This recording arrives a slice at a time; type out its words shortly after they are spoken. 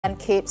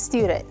CAPE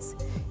students.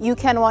 You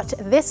can watch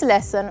this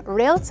lesson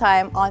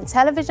real-time on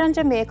Television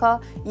Jamaica,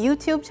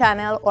 YouTube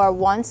channel, or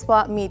One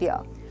Spot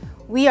Media.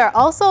 We are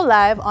also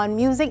live on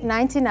Music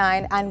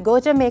 99 and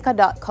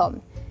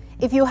GoJamaica.com.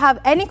 If you have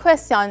any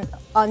questions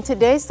on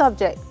today's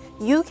subject,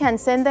 you can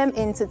send them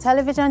into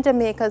Television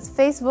Jamaica's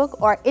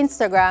Facebook or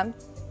Instagram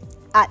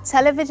at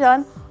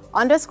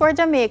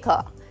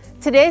television_Jamaica.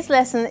 Today's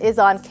lesson is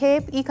on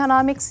CAPE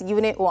Economics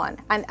Unit 1,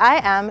 and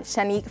I am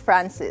Shanique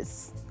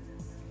Francis.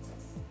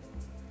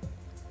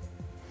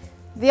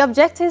 The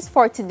objectives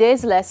for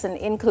today's lesson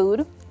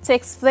include to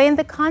explain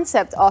the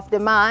concept of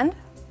demand,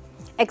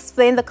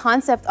 explain the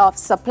concept of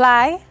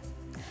supply,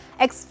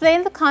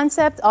 explain the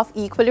concept of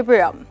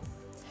equilibrium.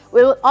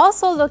 We will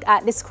also look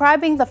at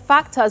describing the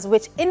factors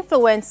which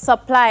influence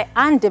supply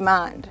and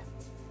demand.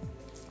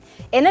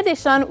 In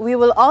addition, we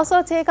will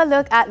also take a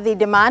look at the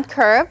demand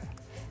curve,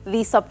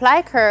 the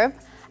supply curve,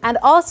 and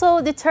also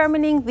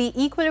determining the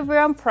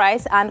equilibrium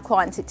price and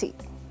quantity.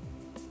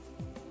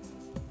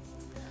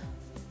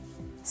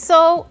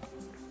 So,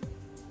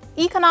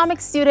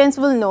 economics students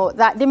will know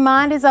that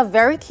demand is a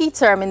very key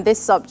term in this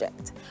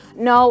subject.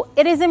 Now,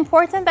 it is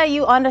important that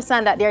you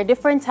understand that there are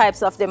different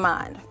types of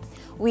demand.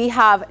 We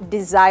have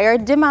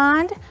desired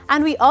demand,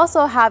 and we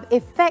also have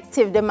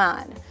effective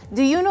demand.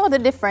 Do you know the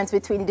difference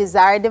between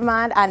desired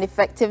demand and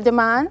effective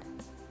demand?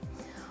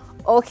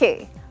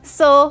 Okay,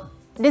 so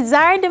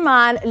desired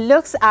demand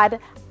looks at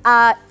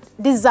a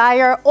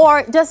desire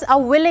or just a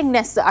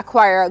willingness to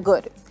acquire a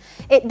good.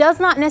 It does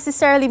not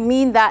necessarily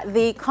mean that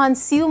the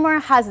consumer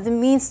has the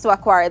means to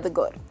acquire the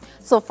good.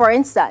 So for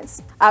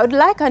instance, I would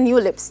like a new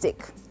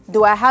lipstick.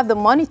 Do I have the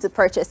money to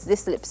purchase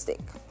this lipstick?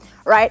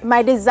 Right?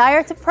 My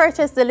desire to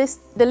purchase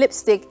the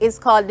lipstick is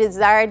called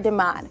desired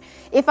demand.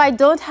 If I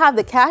don't have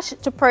the cash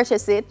to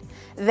purchase it,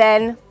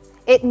 then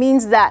it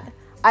means that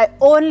I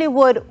only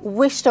would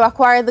wish to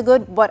acquire the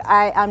good, but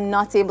I am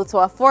not able to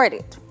afford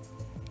it.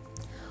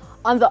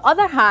 On the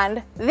other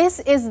hand, this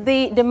is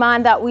the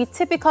demand that we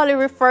typically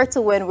refer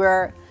to when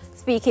we're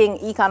speaking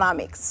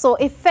economics. So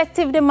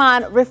effective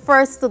demand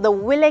refers to the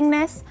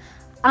willingness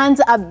and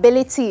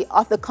ability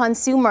of the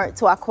consumer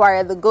to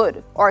acquire the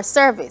good or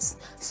service.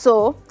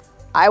 So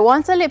I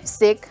want a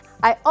lipstick.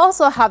 I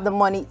also have the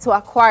money to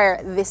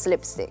acquire this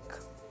lipstick.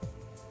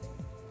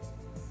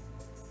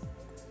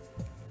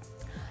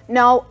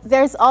 Now,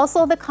 there's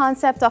also the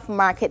concept of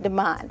market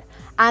demand.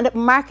 And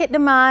market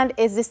demand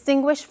is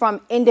distinguished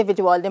from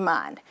individual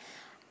demand.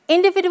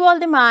 Individual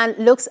demand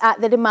looks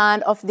at the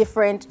demand of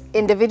different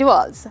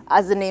individuals,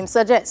 as the name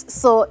suggests.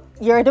 So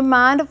your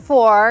demand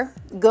for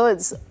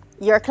goods,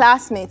 your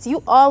classmates,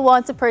 you all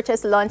want to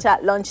purchase lunch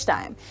at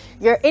lunchtime.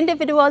 Your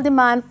individual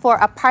demand for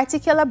a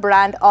particular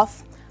brand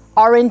of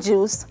orange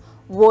juice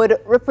would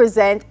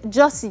represent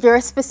just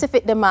your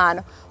specific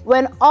demand.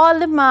 When all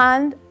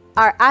demand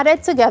are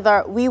added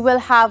together, we will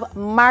have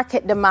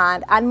market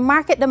demand, and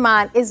market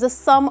demand is the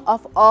sum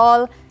of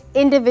all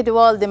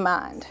individual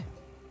demand.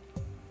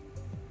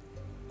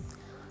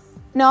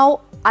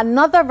 Now,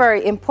 another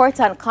very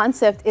important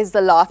concept is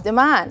the law of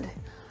demand.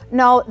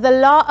 Now, the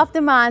law of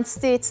demand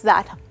states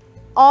that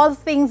all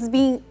things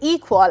being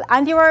equal,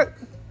 and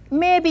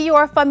maybe you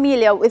are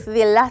familiar with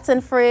the Latin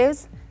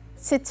phrase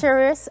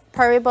ceteris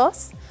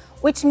paribus,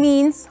 which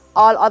means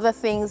all other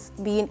things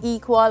being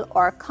equal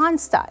or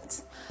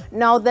constant.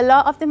 Now, the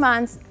law of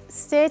demand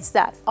states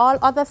that all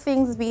other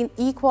things being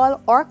equal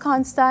or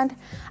constant,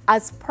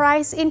 as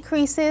price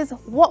increases,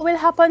 what will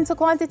happen to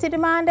quantity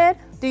demanded?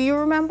 Do you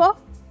remember?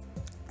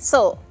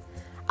 So,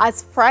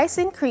 as price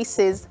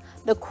increases,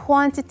 the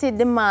quantity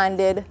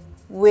demanded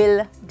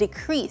will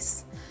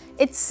decrease.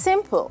 It's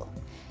simple.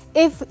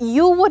 If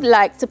you would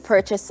like to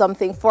purchase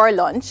something for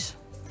lunch,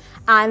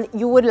 and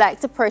you would like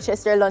to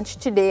purchase your lunch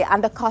today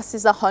and the cost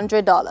is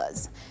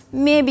 $100,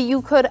 maybe you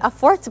could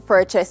afford to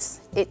purchase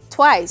it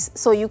twice,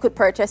 so you could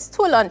purchase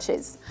 2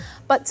 lunches.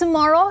 But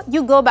tomorrow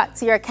you go back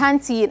to your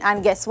canteen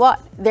and guess what?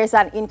 There's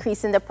an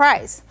increase in the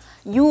price.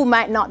 You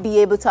might not be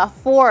able to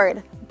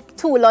afford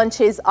 2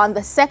 lunches on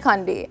the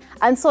second day,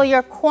 and so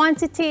your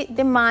quantity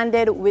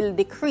demanded will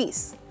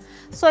decrease.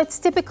 So it's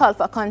typical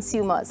for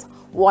consumers.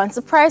 Once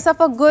the price of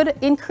a good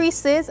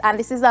increases, and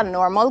this is a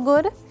normal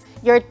good,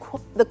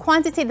 the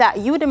quantity that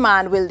you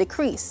demand will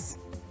decrease.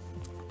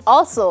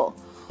 Also,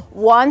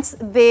 once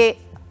the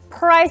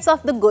price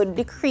of the good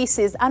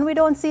decreases, and we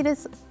don't see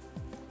this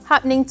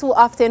happening too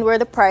often where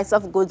the price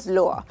of goods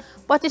lower,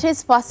 but it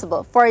is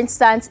possible. For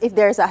instance, if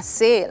there's a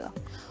sale,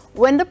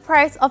 when the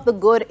price of the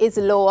good is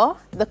lower,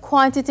 the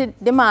quantity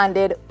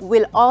demanded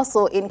will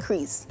also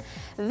increase.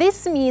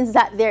 This means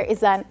that there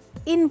is an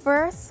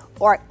inverse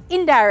or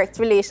indirect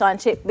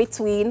relationship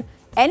between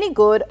any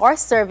good or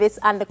service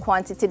and the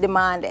quantity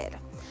demanded.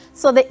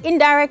 So the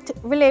indirect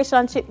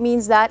relationship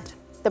means that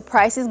the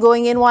price is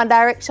going in one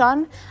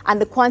direction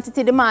and the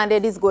quantity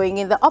demanded is going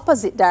in the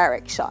opposite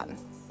direction.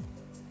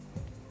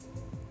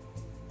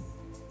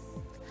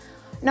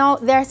 Now,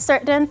 there are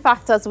certain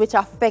factors which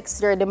affects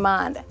your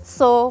demand.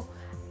 So,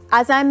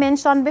 as I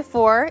mentioned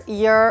before,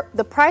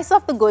 the price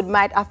of the good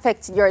might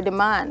affect your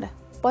demand,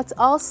 but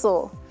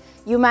also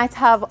You might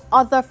have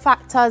other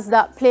factors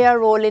that play a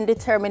role in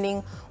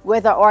determining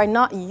whether or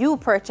not you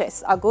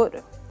purchase a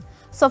good.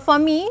 So for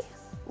me,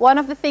 one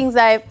of the things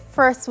I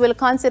first will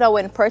consider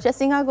when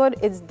purchasing a good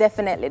is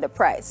definitely the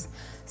price.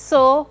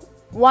 So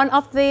one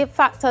of the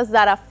factors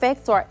that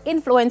affect or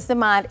influence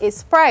demand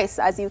is price,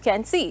 as you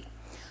can see.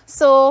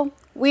 So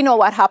we know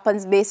what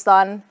happens based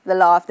on the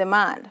law of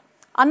demand.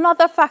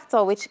 Another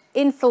factor which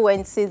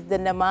influences the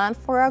demand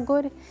for a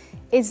good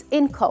is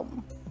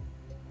income.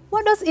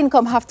 What does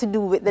income have to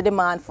do with the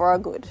demand for a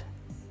good?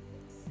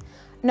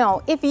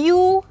 Now, if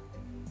you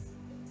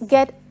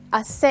get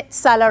a set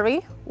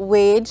salary,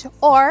 wage,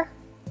 or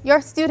you're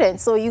a student,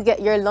 so you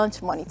get your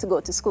lunch money to go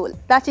to school,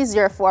 that is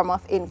your form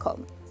of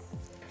income.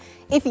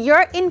 If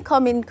your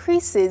income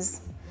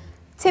increases,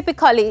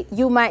 typically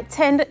you might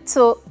tend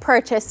to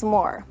purchase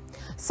more.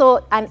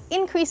 So an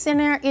increase in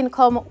your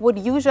income would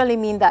usually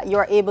mean that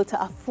you're able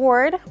to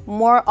afford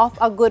more of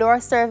a good or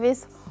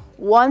service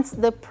once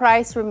the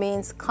price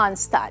remains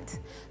constant.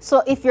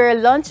 So if your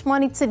lunch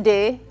money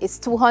today is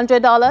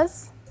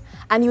 $200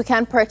 and you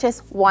can purchase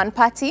one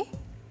patty,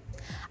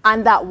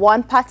 and that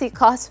one patty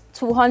costs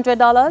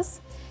 $200,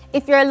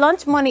 if your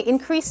lunch money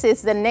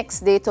increases the next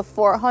day to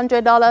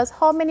 $400,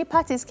 how many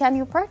patties can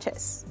you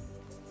purchase?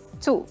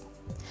 2.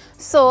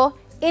 So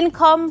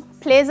income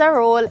plays a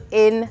role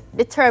in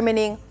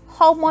determining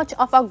how much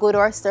of a good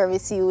or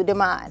service you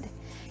demand.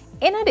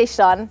 In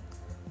addition,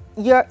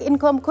 your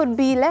income could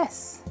be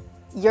less.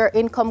 Your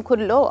income could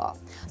lower.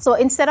 So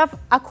instead of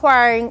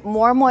acquiring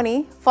more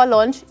money for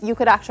lunch, you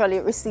could actually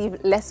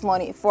receive less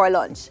money for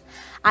lunch.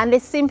 And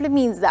this simply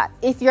means that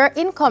if your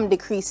income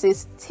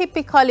decreases,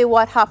 typically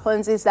what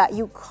happens is that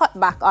you cut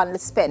back on the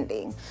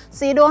spending.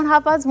 So you don't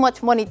have as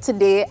much money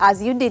today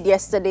as you did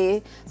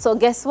yesterday. So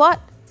guess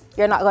what?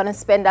 You're not going to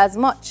spend as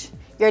much.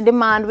 Your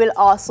demand will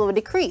also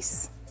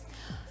decrease.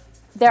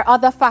 There are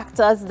other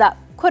factors that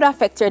could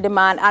affect your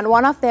demand, and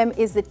one of them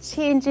is the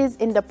changes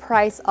in the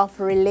price of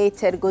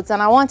related goods.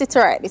 And I want you to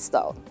write this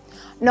down.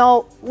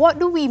 Now, what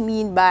do we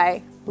mean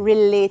by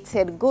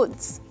related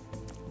goods?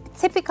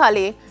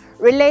 Typically,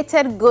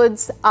 related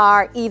goods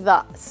are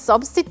either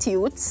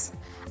substitutes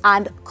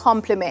and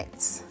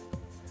complements.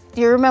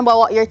 Do you remember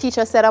what your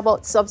teacher said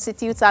about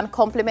substitutes and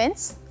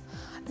complements?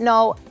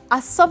 Now,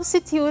 a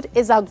substitute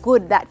is a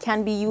good that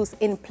can be used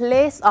in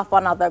place of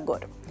another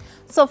good.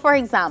 So for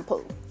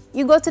example,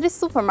 you go to the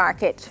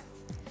supermarket,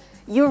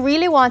 you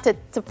really wanted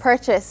to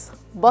purchase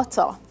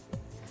butter.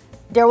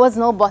 There was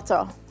no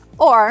butter,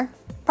 or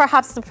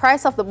perhaps the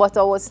price of the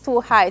butter was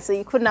too high, so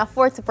you couldn't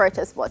afford to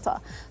purchase butter.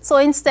 So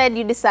instead,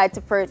 you decide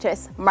to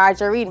purchase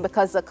margarine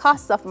because the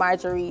cost of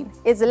margarine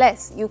is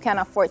less. You can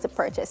afford to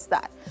purchase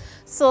that.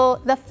 So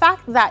the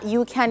fact that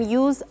you can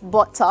use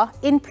butter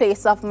in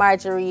place of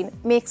margarine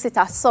makes it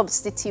a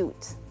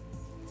substitute.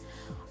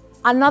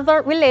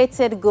 Another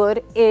related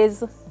good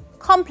is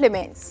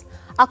complements.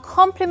 A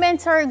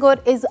complementary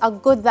good is a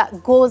good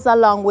that goes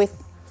along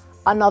with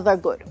another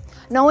good.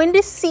 Now in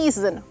this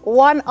season,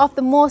 one of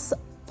the most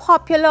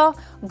popular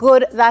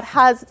good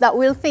that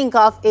we'll think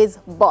of is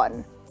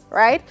bun,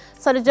 right?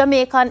 So the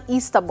Jamaican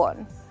Easter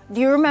bun.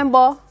 Do you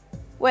remember?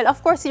 Well,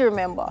 of course you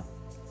remember,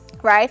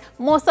 right?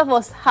 Most of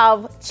us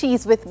have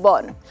cheese with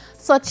bun.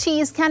 So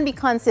cheese can be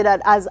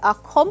considered as a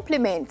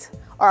complement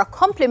or a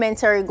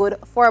complementary good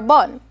for a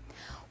bun.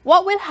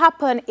 What will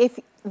happen if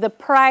the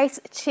price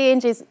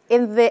changes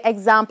in the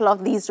example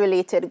of these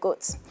related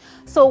goods?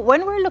 So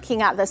when we're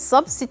looking at the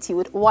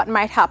substitute, what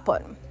might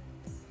happen?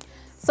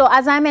 So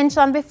as I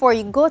mentioned before,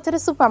 you go to the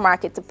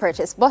supermarket to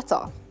purchase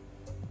butter,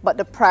 but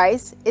the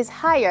price is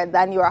higher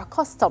than you're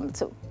accustomed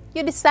to.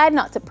 You decide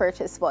not to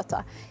purchase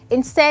butter.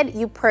 Instead,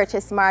 you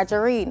purchase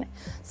margarine.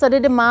 So the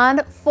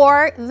demand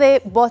for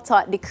the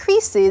butter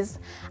decreases,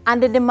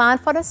 and the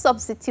demand for the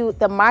substitute,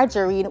 the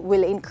margarine,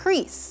 will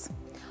increase.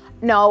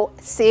 Now,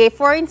 say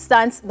for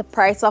instance, the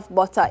price of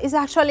butter is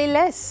actually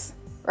less,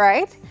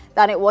 right,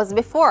 than it was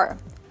before.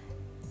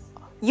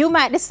 You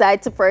might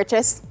decide to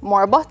purchase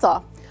more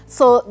butter.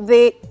 So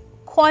the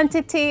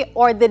quantity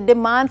or the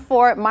demand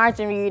for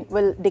margarine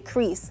will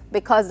decrease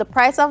because the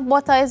price of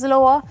butter is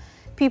lower.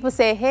 People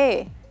say,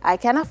 hey, I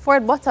can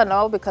afford butter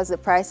now because the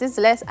price is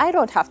less. I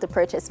don't have to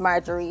purchase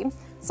margarine.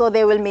 So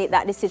they will make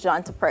that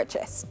decision to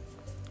purchase.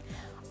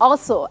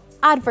 Also,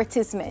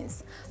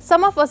 advertisements.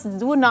 Some of us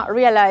do not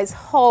realize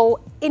how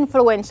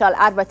influential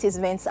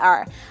advertisements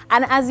are.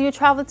 And as you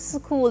travel to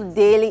school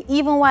daily,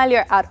 even while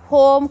you're at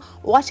home,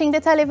 watching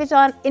the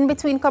television, in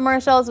between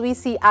commercials, we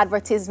see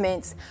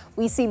advertisements.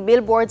 We see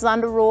billboards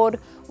on the road.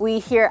 We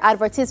hear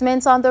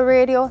advertisements on the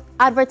radio.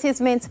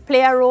 Advertisements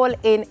play a role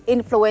in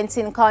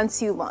influencing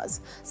consumers.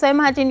 So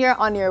imagine you're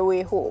on your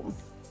way home,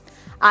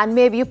 and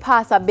maybe you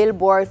pass a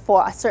billboard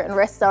for a certain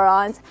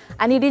restaurant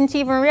and you didn't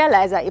even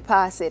realize that you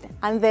passed it.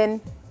 And then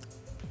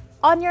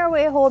on your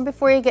way home,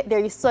 before you get there,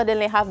 you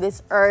suddenly have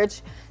this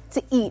urge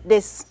to eat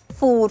this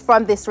food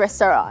from this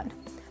restaurant.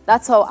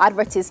 That's how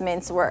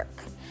advertisements work.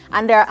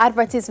 And there are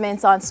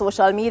advertisements on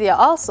social media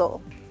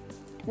also.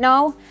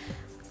 Now,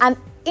 and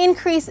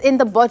increase in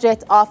the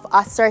budget of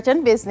a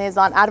certain business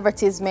on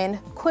advertisement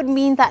could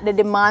mean that the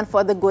demand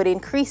for the good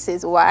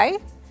increases. Why?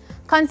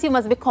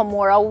 Consumers become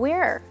more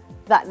aware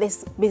that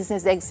this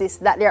business exists,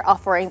 that they're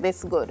offering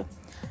this good.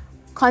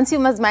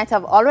 Consumers might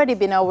have already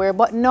been aware,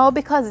 but now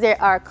because they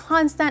are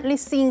constantly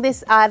seeing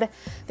this ad,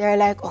 they're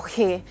like,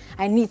 okay,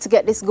 I need to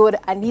get this good,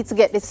 I need to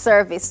get this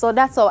service. So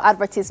that's how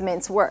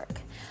advertisements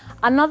work.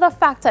 Another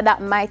factor that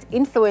might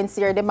influence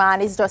your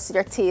demand is just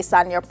your taste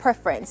and your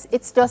preference.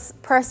 It's just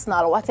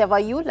personal. Whatever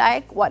you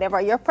like, whatever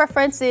your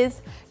preference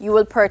is, you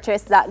will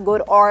purchase that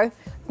good or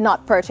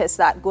not purchase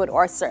that good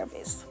or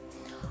service.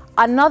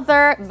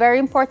 Another very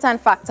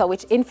important factor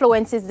which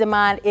influences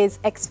demand is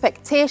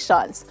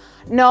expectations.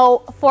 Now,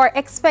 for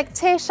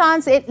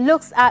expectations, it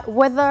looks at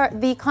whether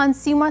the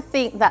consumer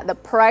thinks that the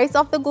price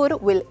of the good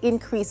will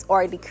increase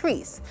or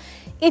decrease.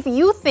 If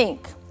you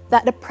think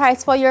that the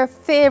price for your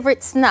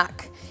favorite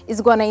snack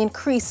is going to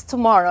increase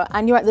tomorrow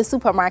and you're at the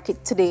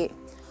supermarket today,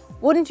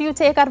 wouldn't you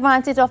take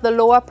advantage of the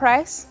lower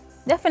price?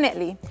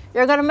 Definitely.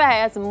 You're going to buy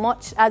as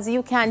much as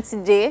you can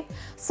today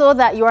so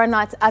that you are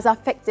not as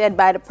affected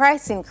by the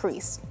price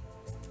increase.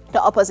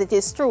 The opposite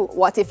is true.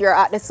 What if you're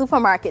at the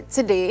supermarket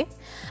today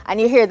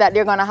and you hear that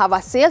they're going to have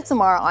a sale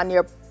tomorrow on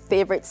your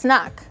favorite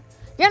snack?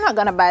 You're not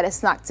going to buy the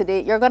snack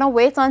today. You're going to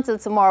wait until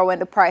tomorrow when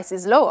the price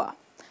is lower.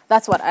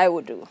 That's what I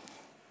would do.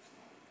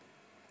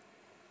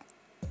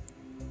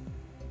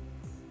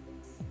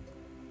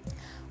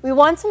 We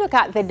want to look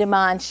at the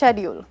demand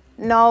schedule.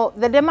 Now,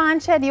 the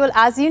demand schedule,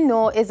 as you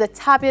know, is a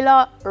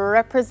tabular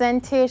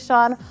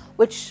representation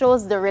which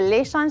shows the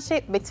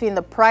relationship between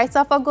the price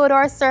of a good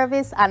or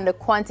service and the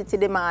quantity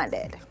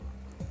demanded.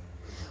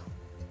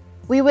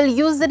 We will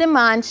use the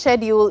demand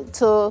schedule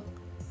to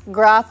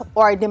graph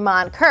our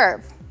demand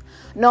curve.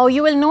 Now,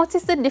 you will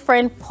notice the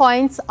different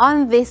points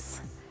on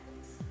this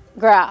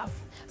graph.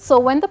 So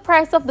when the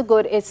price of the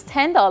good is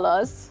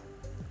 $10,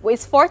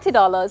 is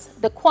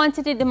 $40, the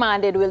quantity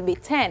demanded will be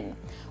 10.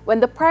 When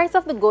the price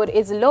of the good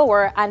is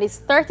lower and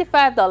is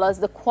 $35,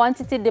 the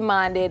quantity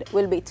demanded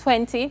will be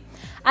 20.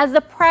 As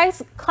the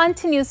price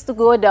continues to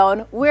go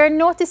down, we're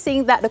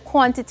noticing that the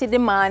quantity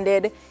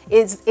demanded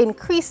is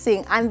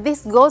increasing, and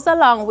this goes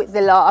along with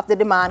the law of the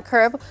demand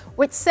curve,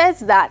 which says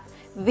that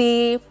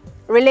the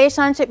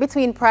relationship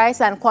between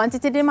price and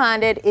quantity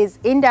demanded is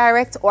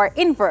indirect or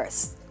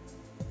inverse.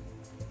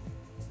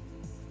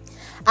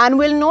 And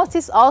we'll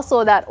notice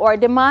also that our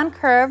demand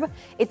curve,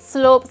 it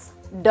slopes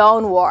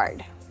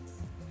downward.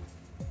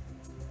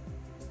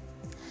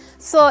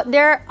 So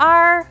there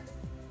are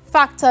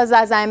factors,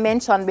 as I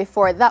mentioned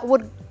before, that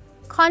would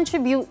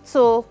contribute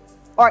to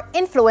or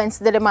influence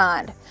the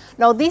demand.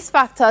 Now, these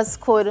factors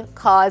could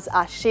cause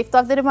a shift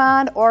of the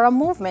demand or a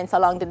movement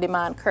along the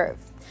demand curve.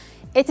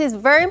 It is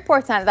very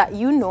important that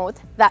you note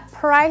that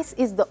price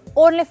is the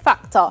only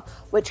factor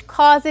which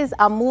causes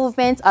a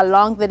movement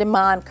along the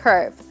demand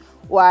curve.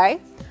 Why?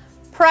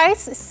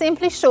 Price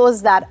simply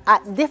shows that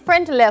at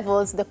different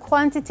levels, the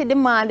quantity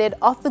demanded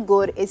of the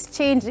good is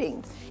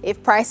changing.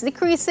 If price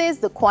decreases,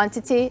 the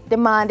quantity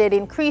demanded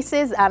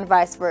increases, and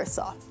vice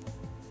versa.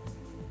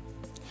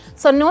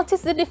 So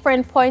notice the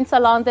different points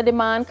along the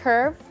demand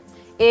curve.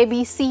 A,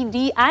 B, C,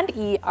 D, and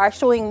E are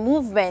showing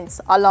movements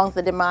along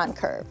the demand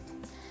curve.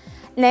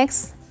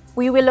 Next,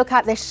 we will look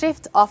at the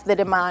shift of the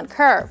demand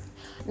curve.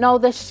 Now,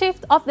 the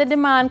shift of the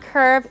demand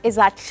curve is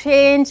a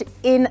change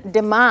in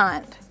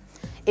demand.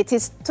 It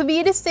is to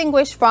be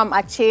distinguished from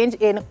a change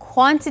in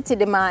quantity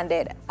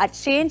demanded. A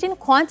change in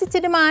quantity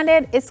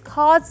demanded is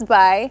caused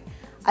by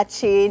a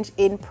change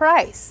in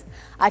price.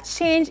 A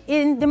change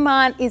in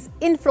demand is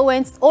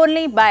influenced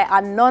only by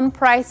a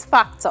non-price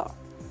factor.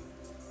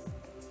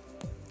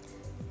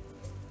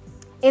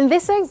 In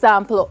this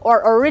example,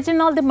 our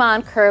original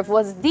demand curve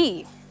was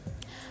D.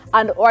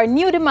 And our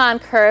new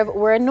demand curve,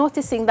 we're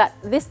noticing that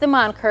this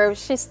demand curve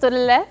shifts to the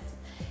left.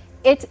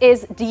 It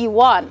is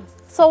D1.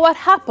 So what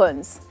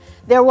happens?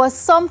 There was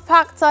some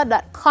factor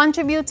that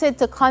contributed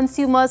to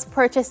consumers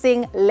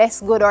purchasing less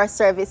good or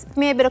service.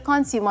 Maybe the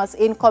consumer's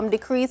income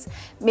decreased,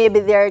 maybe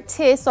their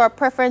taste or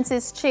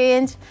preferences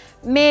change,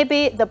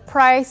 maybe the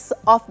price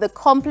of the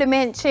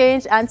complement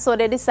changed, and so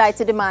they decide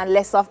to demand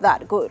less of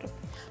that good.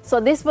 So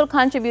this will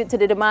contribute to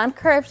the demand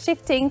curve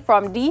shifting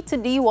from D to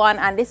D1,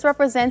 and this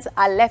represents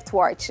a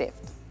leftward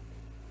shift.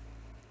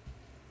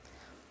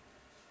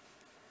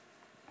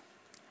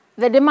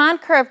 The demand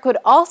curve could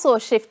also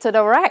shift to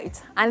the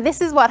right, and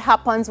this is what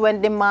happens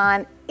when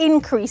demand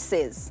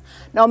increases.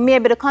 Now,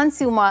 maybe the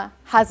consumer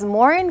has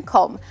more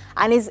income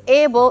and is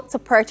able to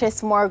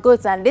purchase more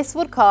goods, and this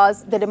would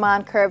cause the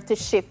demand curve to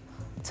shift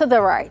to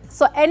the right.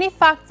 So any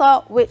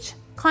factor which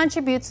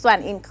contributes to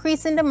an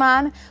increase in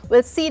demand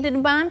will see the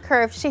demand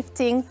curve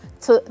shifting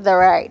to the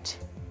right.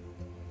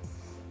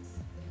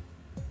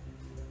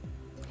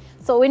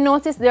 So we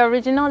notice the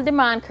original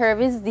demand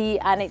curve is D,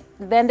 and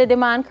then the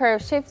demand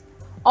curve shifts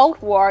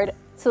outward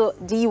to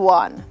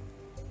D1.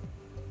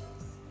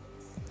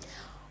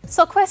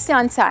 So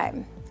question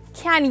time.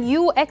 Can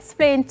you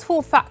explain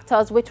two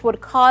factors which would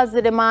cause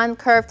the demand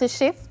curve to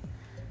shift?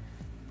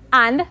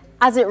 And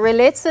as it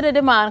relates to the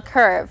demand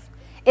curve,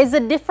 is the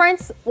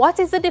difference. What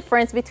is the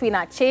difference between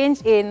a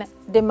change in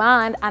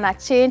demand and a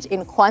change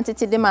in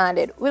quantity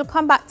demanded? We'll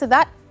come back to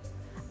that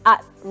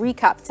at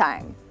recap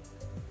time.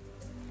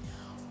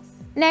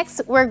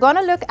 Next, we're going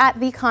to look at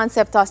the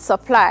concept of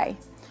supply.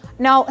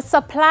 Now,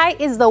 supply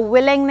is the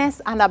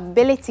willingness and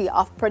ability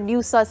of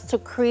producers to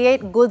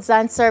create goods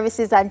and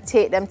services and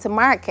take them to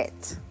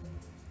market.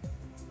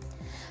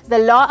 The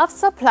law of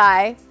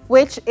supply,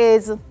 which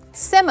is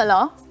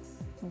similar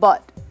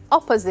but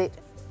opposite,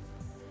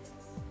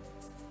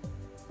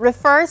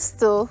 refers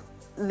to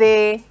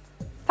the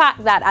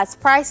fact that as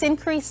price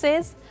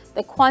increases,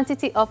 the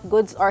quantity of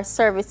goods or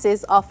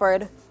services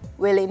offered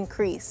will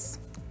increase.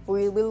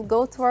 We will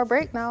go to our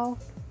break now.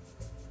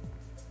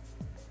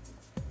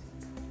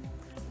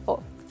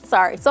 Oh,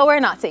 sorry. So we're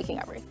not taking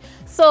a break.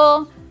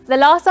 So the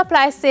law of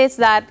supply states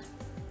that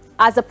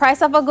as the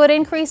price of a good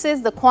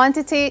increases, the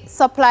quantity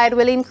supplied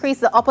will increase.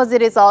 The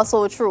opposite is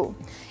also true.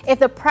 If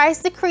the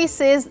price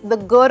decreases, the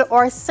good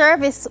or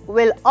service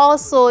will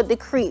also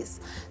decrease.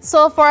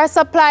 So for a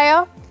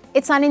supplier,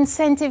 it's an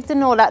incentive to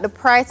know that the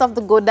price of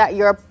the good that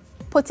you're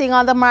putting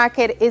on the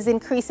market is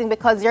increasing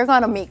because you're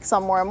going to make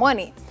some more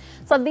money.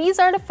 So these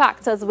are the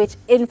factors which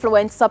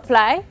influence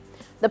supply: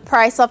 the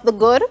price of the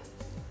good,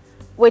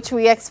 which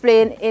we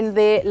explain in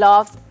the law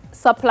of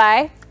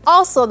supply,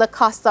 also the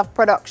cost of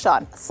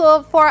production.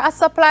 So for a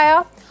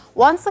supplier,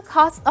 once the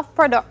cost of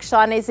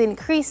production is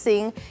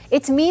increasing,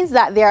 it means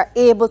that they are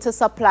able to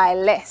supply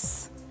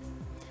less.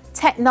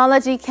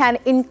 Technology can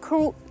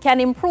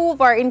improve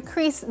or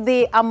increase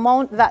the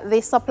amount that the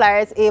supplier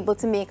is able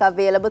to make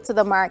available to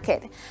the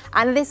market,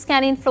 and this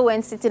can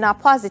influence it in a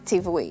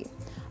positive way.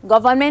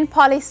 Government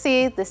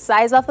policy, the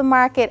size of the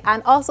market,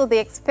 and also the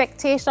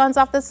expectations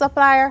of the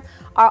supplier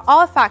are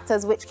all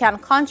factors which can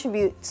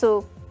contribute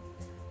to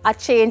a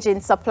change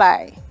in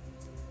supply.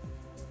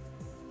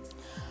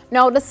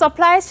 Now, the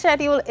supply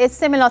schedule is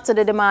similar to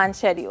the demand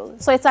schedule.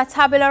 So it's a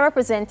tabular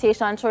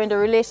representation showing the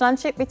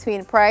relationship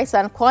between price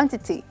and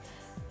quantity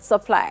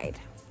supplied.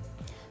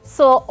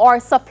 So our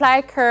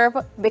supply curve,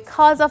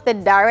 because of the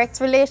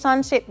direct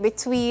relationship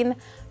between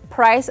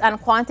price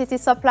and quantity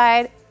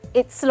supplied,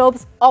 it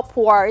slopes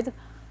upward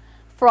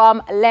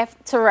from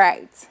left to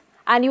right.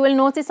 And you will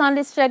notice on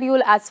this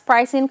schedule, as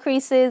price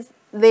increases,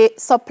 the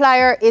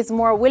supplier is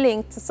more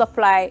willing to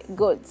supply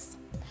goods.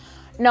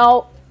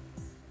 Now,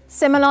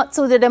 similar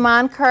to the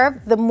demand curve,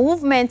 the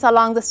movement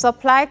along the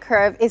supply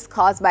curve is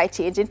caused by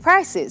change in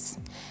prices.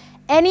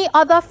 Any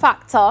other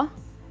factor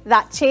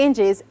that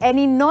changes,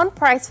 any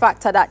non-price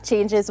factor that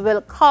changes,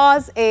 will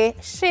cause a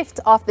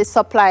shift of the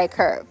supply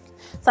curve.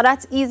 So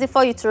that's easy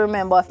for you to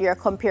remember if you're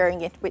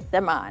comparing it with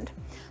demand.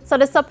 So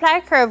the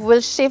supply curve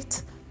will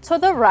shift to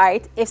the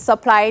right if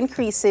supply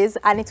increases,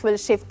 and it will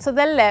shift to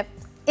the left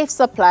if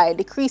supply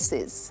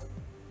decreases.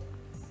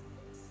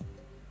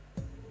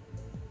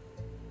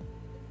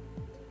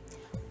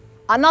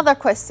 Another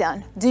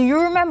question: do you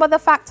remember the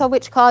factor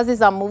which causes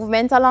a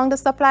movement along the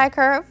supply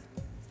curve?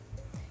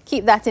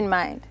 Keep that in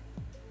mind.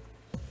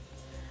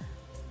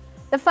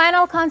 The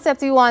final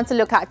concept we want to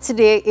look at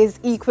today is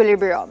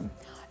equilibrium.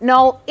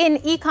 Now,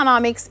 in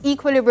economics,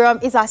 equilibrium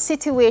is a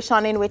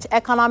situation in which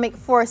economic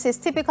forces,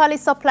 typically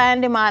supply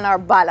and demand, are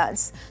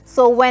balanced.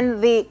 So when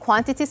the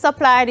quantity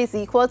supplied is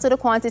equal to the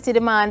quantity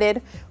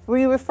demanded,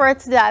 we refer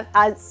to that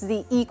as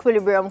the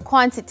equilibrium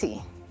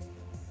quantity.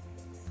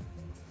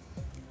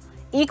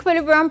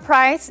 Equilibrium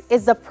price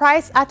is the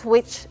price at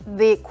which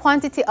the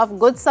quantity of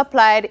goods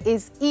supplied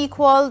is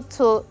equal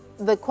to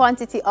the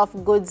quantity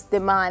of goods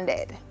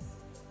demanded.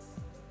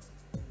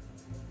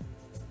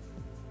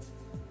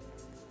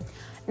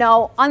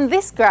 Now, on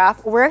this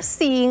graph, we're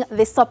seeing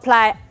the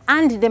supply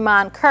and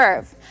demand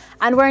curve,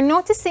 and we're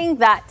noticing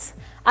that,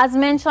 as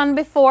mentioned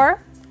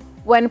before,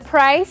 when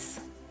price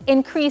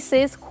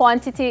increases,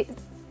 quantity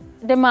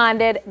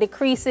demanded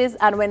decreases,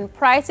 and when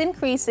price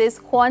increases,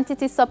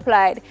 quantity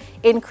supplied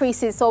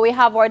increases. So we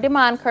have our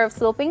demand curve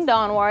sloping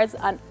downwards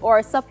and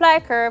our supply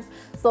curve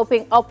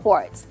sloping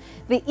upwards.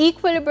 The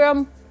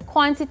equilibrium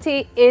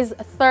quantity is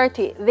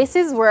 30. This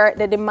is where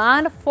the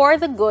demand for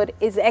the good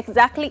is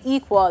exactly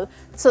equal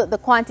to the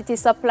quantity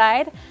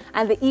supplied,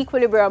 and the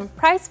equilibrium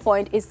price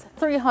point is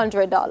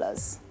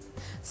 $300.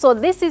 So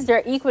this is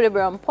your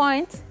equilibrium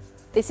point,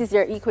 this is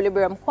your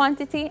equilibrium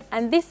quantity,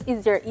 and this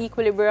is your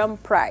equilibrium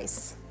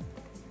price.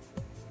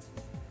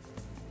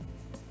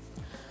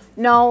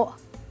 Now,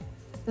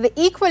 the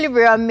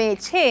equilibrium may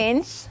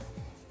change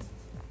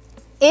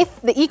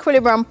if the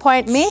equilibrium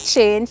point may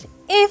change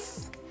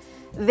if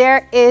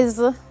there is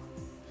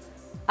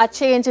a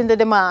change in the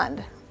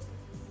demand.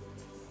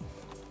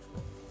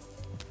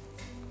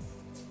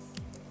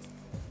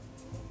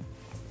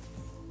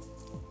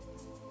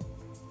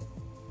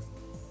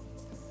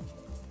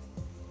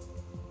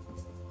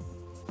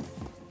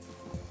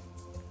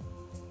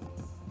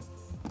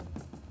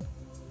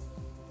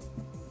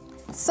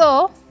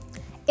 So,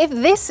 if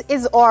this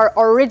is our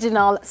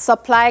original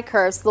supply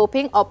curve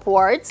sloping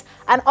upwards,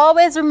 and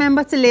always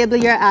remember to label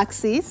your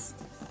axes.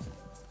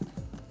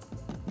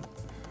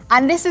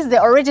 and this is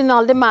the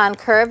original demand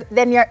curve,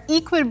 then your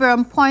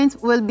equilibrium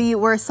point will be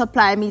where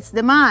supply meets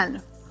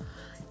demand.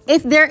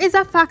 If there is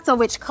a factor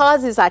which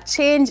causes a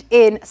change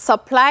in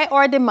supply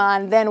or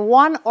demand, then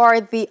one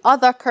or the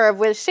other curve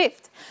will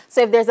shift.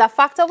 So if there's a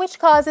factor which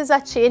causes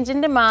a change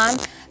in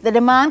demand, the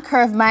demand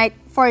curve might,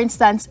 for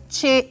instance,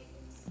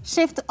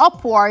 shift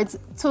upwards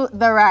to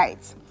the right.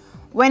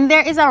 When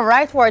there is a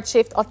rightward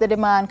shift of the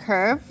demand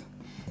curve,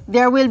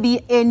 there will be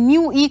a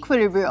new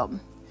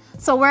equilibrium.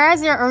 So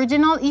whereas your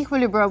original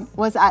equilibrium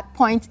was at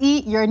point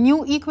E, your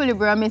new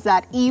equilibrium is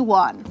at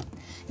E1.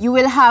 You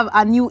will have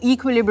a new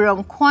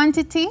equilibrium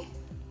quantity,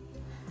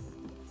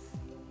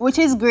 which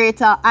is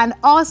greater, and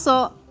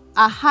also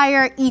a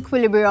higher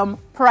equilibrium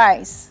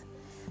price.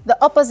 The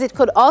opposite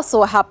could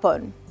also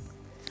happen.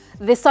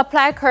 The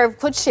supply curve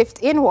could shift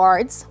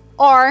inwards,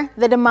 or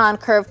the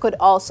demand curve could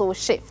also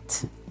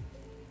shift.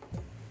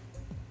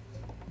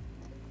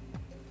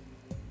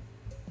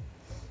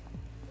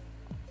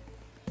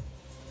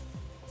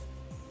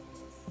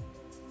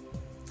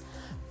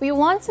 We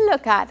want to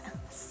look at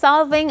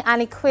solving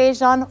an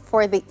equation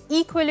for the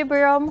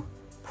equilibrium,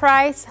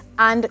 price,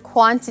 and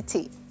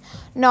quantity.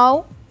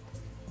 Now,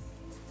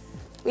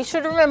 we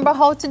should remember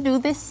how to do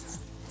this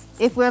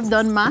if we have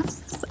done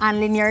maths and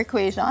linear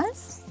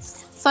equations.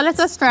 So let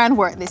us try and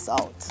work this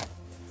out.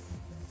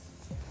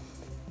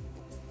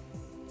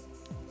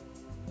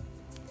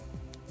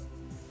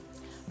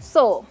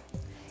 So,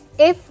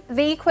 if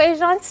the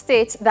equation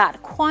states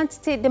that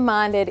quantity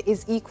demanded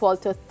is equal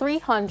to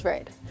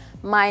 300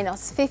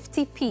 minus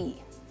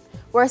 50p,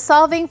 we're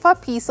solving for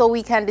p so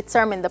we can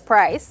determine the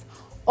price,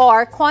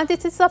 or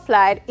quantity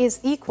supplied is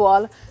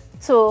equal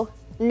to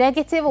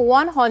negative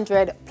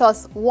 100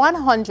 plus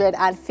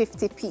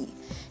 150p.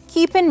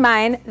 Keep in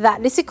mind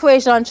that this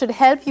equation should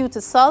help you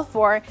to solve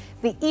for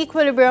the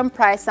equilibrium,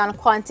 price, and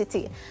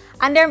quantity.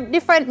 And there are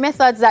different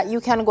methods that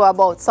you can go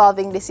about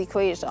solving this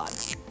equation.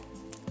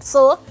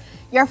 So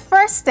your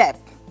first step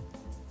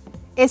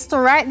is to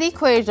write the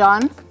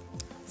equation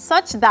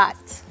such that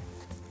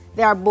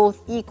they are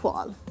both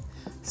equal.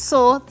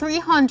 So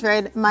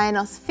 300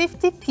 minus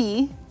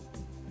 50p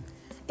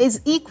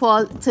is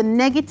equal to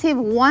negative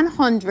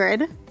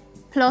 100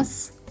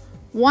 plus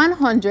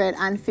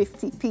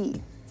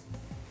 150p.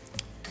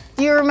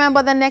 Do you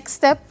remember the next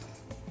step?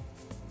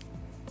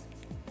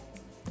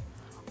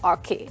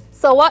 Okay,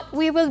 so what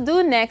we will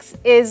do next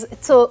is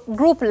to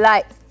group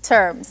like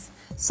terms.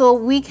 So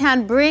we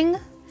can bring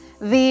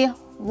the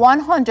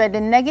 100,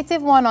 the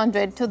negative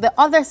 100, to the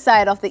other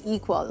side of the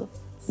equal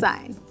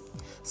sign.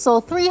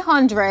 So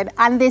 300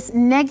 and this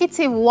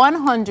negative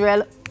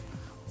 100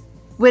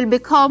 will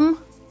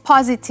become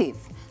positive.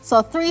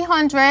 So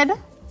 300,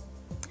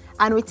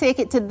 and we take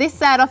it to this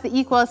side of the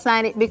equal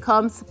sign, it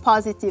becomes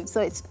positive.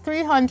 So it's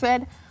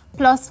 300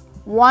 plus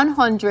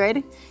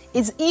 100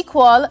 is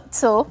equal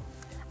to,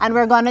 and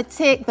we're going to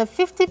take the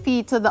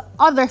 50p to the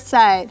other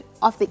side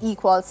of the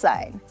equal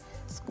sign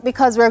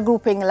because we're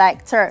grouping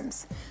like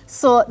terms.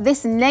 So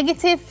this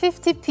negative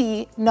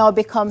 50p now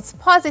becomes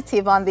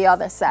positive on the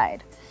other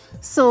side.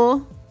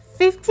 So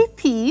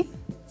 50p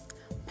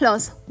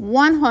plus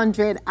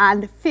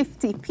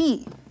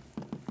 150p.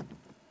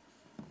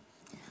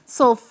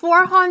 So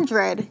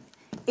 400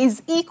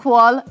 is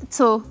equal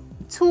to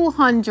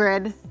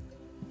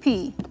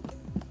 200p.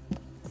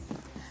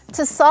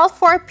 To solve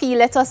for p,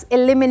 let us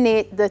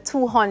eliminate the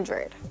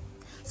 200.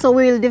 So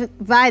we'll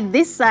divide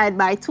this side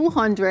by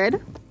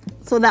 200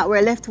 so that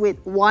we're left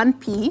with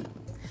 1p.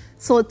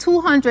 So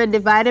 200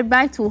 divided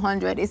by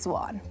 200 is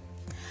 1.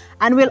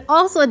 And we'll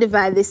also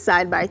divide this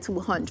side by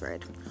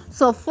 200.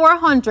 So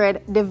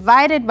 400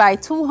 divided by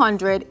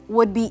 200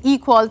 would be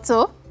equal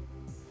to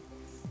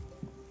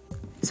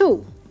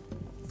 2.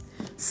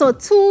 So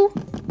 2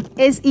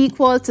 is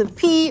equal to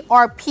P,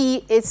 or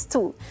P is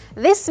 2.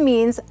 This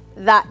means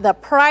that the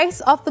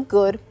price of the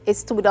good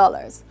is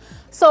 $2.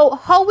 So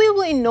how will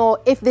we know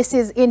if this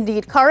is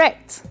indeed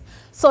correct?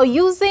 So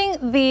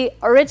using the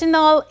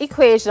original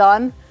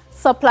equation,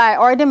 supply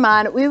or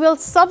demand, we will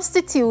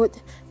substitute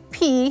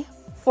P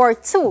for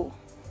 2.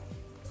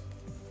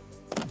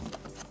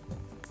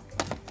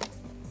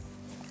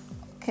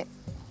 Okay,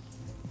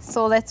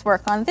 so let's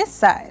work on this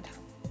side.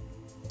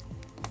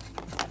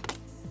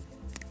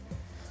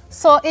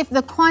 So if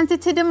the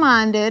quantity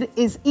demanded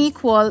is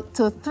equal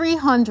to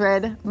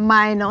 300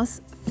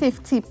 minus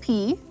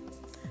 50p,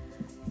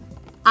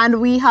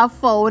 and we have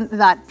found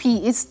that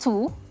p is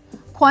 2,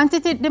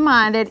 quantity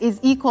demanded is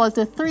equal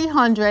to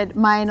 300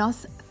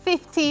 minus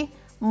 50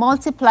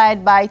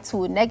 multiplied by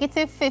 2,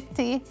 negative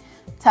 50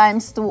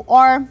 times 2,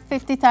 or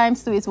 50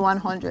 times 2 is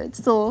 100.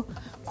 So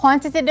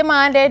quantity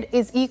demanded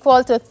is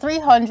equal to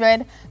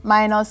 300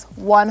 minus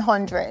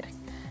 100.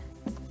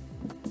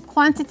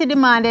 Quantity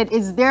demanded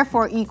is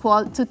therefore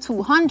equal to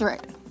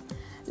 200.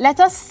 Let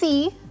us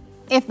see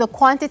if the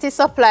quantity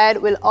supplied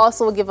will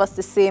also give us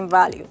the same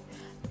value.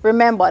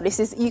 Remember, this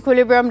is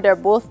equilibrium, they're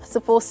both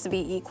supposed to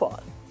be equal.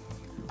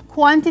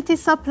 Quantity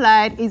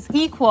supplied is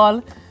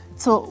equal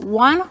to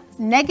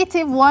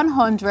negative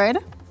 100,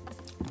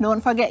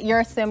 don't forget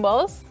your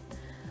symbols,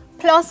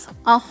 plus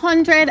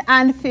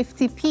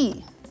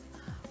 150p.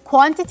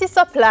 Quantity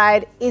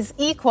supplied is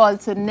equal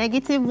to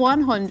negative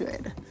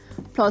 100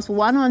 plus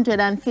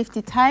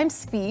 150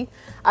 times P,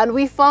 and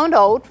we found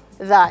out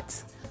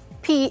that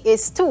P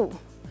is 2.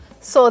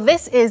 So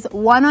this is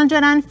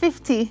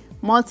 150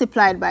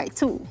 multiplied by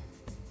 2.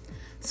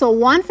 So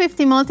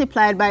 150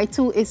 multiplied by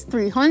 2 is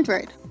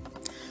 300.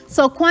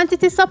 So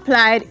quantity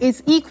supplied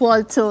is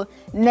equal to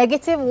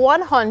negative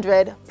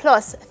 100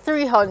 plus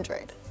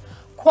 300.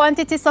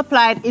 Quantity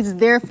supplied is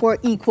therefore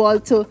equal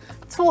to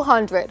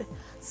 200.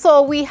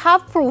 So we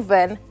have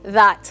proven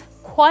that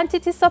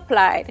quantity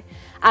supplied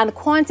and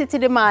quantity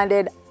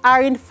demanded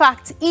are in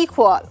fact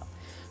equal.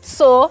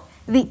 So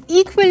the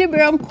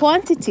equilibrium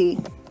quantity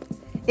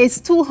is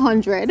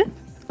 200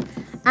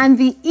 and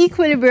the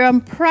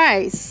equilibrium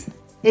price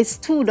is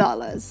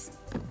 $2.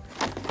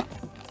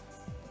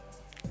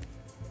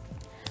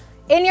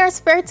 In your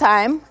spare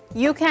time,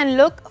 you can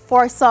look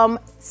for some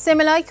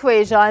similar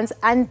equations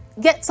and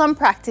get some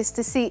practice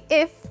to see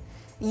if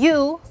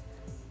you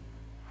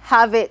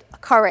have it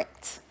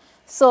correct.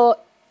 So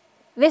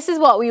this is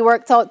what we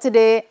worked out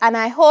today, and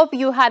I hope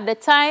you had the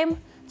time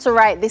to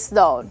write this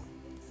down.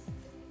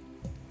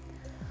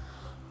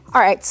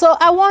 All right, so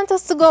I want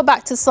us to go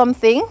back to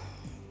something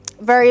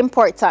very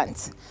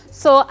important.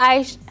 So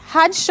I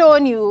had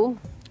shown you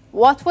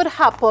what would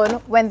happen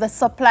when the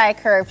supply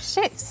curve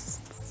shifts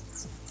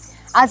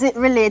as it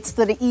relates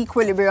to the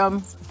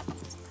equilibrium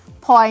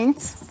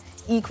point,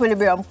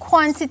 equilibrium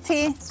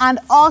quantity, and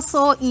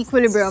also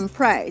equilibrium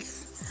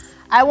price.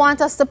 I want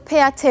us to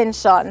pay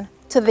attention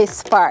to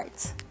this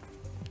part.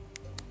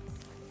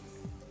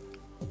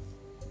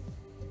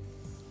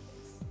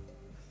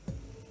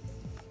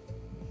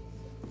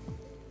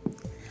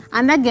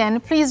 And again,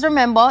 please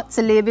remember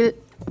to label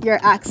your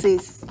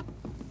axis.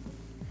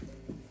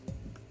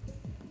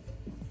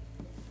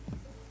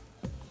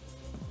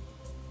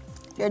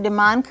 Your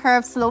demand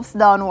curve slopes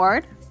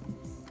downward.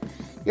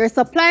 Your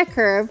supply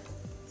curve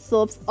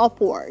slopes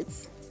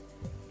upwards.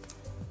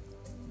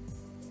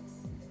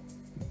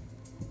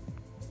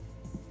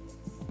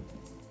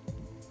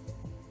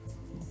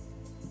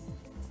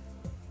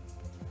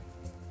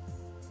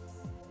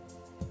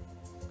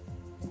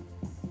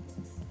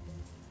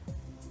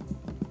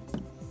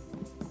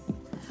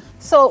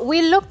 So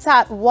we looked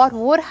at what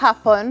would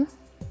happen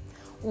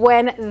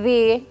when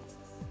the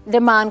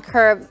demand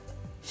curve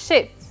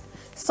shifts.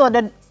 So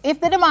that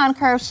if the demand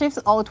curve shifts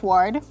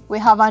outward, we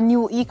have a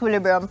new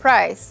equilibrium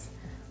price.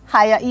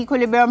 Higher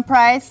equilibrium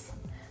price,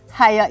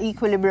 higher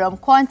equilibrium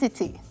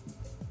quantity.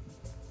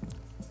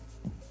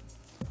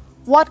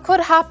 What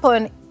could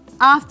happen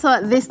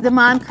after this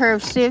demand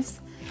curve shifts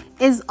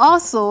is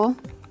also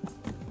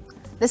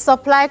the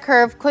supply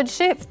curve could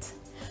shift.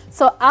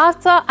 So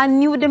after a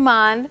new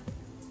demand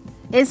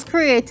is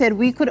created,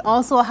 we could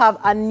also have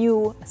a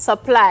new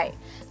supply.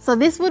 So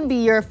this would be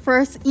your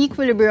first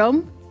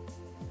equilibrium.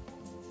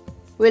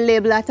 We'll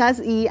label that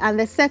as E, and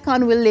the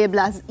second we'll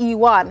label as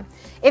E1.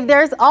 If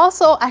there's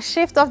also a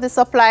shift of the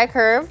supply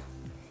curve,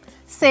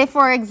 say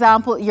for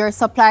example your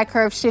supply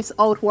curve shifts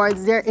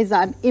outwards, there is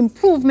an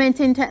improvement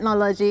in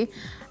technology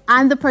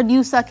and the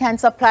producer can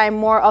supply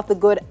more of the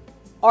good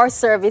or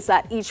service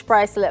at each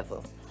price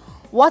level.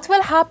 What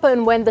will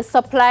happen when the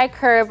supply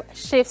curve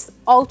shifts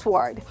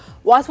outward?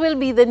 What will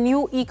be the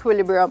new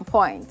equilibrium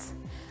point?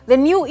 The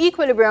new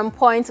equilibrium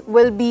point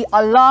will be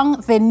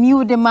along the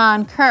new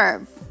demand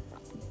curve.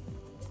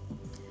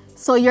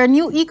 So your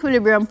new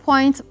equilibrium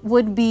point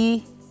would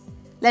be,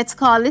 let's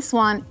call this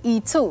one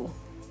E2.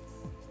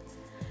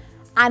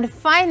 And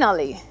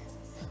finally,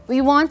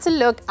 we want to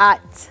look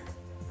at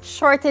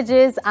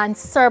shortages and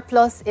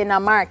surplus in a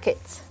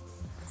market.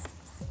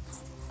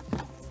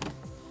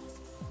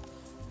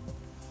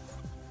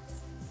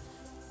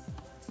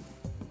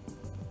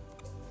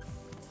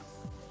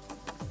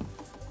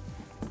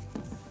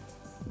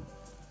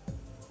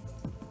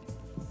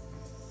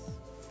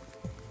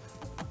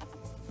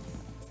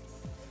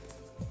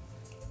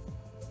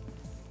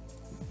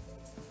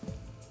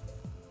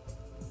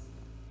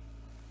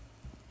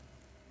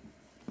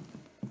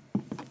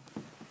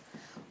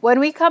 When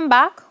we come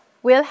back,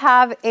 we'll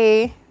have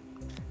a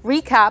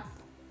recap,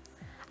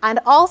 and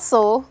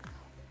also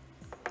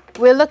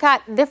we'll look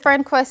at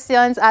different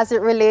questions as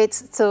it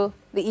relates to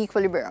the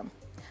equilibrium.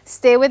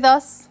 Stay with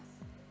us.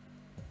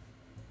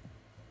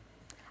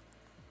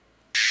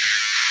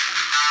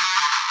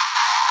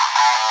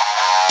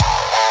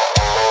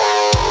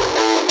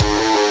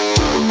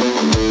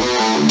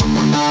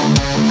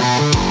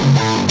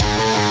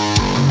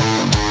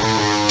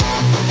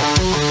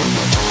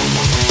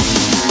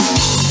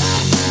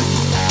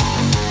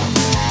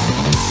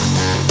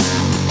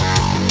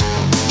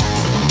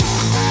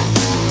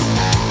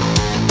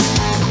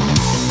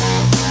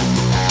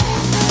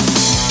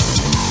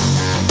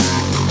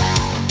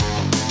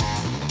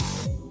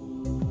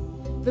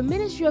 The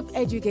Ministry of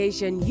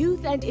Education,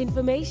 Youth and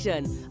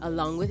Information,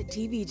 along with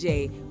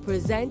TVJ,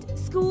 present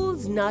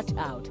Schools Not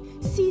Out,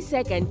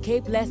 CSEC and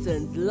CAPE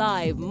lessons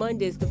live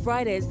Mondays to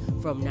Fridays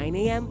from 9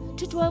 a.m.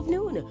 to 12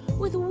 noon,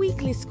 with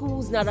weekly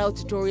Schools Not Out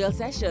tutorial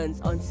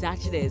sessions on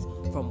Saturdays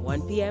from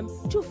 1 p.m.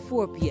 to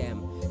 4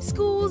 p.m.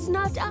 Schools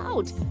Not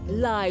Out,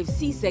 live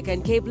CSEC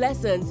and CAPE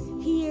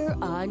lessons here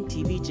on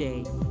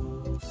TVJ.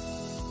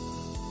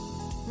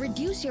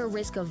 Reduce your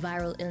risk of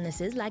viral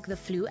illnesses like the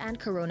flu and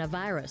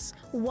coronavirus.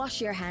 Wash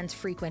your hands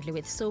frequently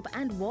with soap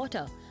and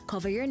water.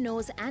 Cover your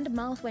nose and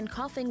mouth when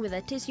coughing with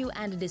a tissue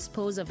and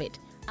dispose of it.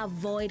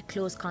 Avoid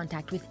close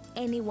contact with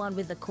anyone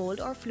with a cold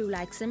or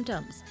flu-like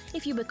symptoms.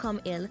 If you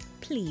become ill,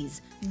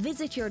 please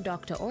visit your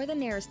doctor or the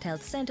nearest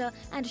health center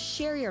and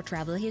share your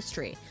travel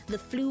history. The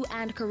flu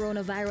and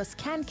coronavirus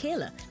can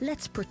kill.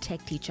 Let's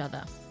protect each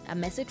other. A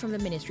message from the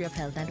Ministry of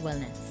Health and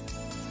Wellness.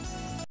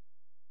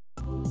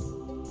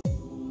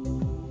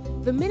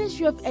 The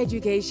Ministry of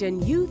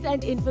Education, Youth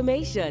and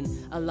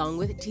Information, along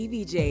with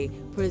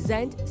TVJ,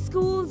 present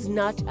Schools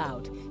Not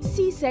Out,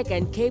 CSEC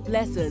and CAPE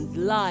lessons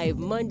live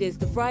Mondays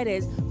to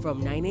Fridays from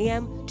 9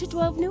 a.m. to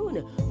 12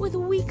 noon, with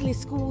weekly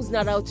Schools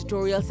Not Out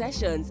tutorial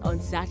sessions on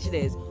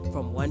Saturdays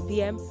from 1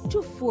 p.m.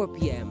 to 4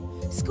 p.m.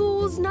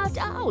 Schools Not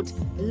Out,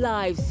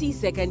 live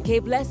CSEC and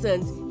CAPE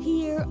lessons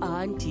here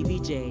on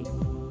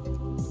TVJ.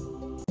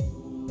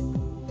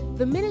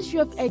 The Ministry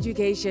of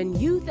Education,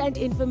 Youth and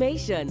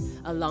Information,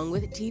 along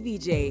with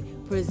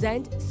TVJ,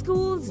 present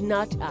Schools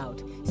Not Out,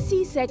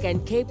 CSEC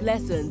and CAPE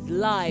lessons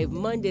live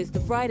Mondays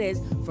to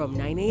Fridays from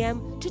 9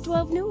 a.m. to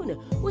 12 noon,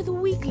 with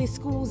weekly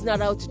Schools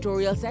Not Out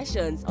tutorial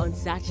sessions on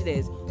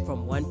Saturdays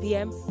from 1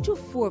 p.m. to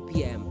 4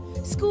 p.m.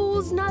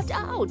 Schools Not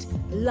Out,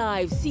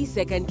 live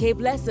CSEC and CAPE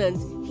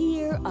lessons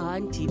here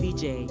on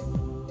TVJ.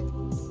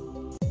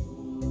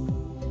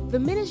 The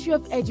Ministry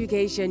of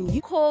Education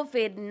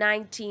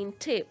COVID-19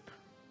 tip.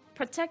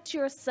 Protect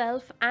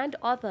yourself and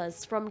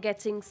others from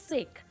getting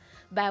sick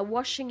by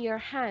washing your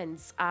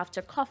hands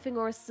after coughing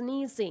or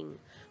sneezing,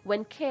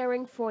 when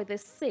caring for the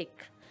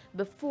sick,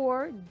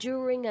 before,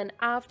 during, and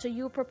after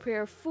you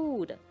prepare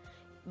food,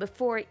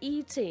 before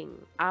eating,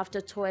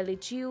 after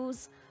toilet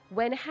use,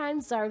 when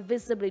hands are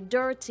visibly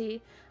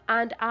dirty,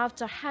 and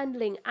after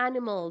handling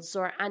animals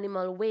or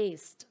animal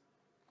waste.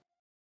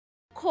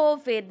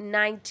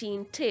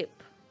 COVID-19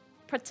 tip.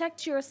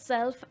 Protect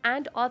yourself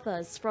and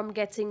others from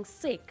getting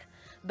sick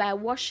by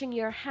washing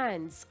your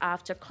hands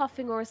after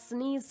coughing or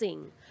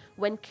sneezing,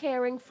 when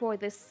caring for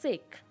the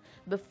sick,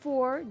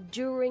 before,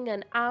 during,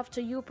 and after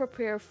you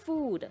prepare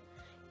food,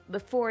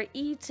 before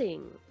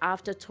eating,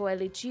 after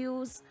toilet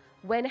use,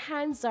 when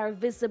hands are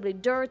visibly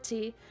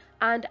dirty,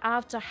 and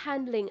after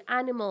handling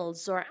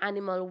animals or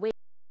animal waste.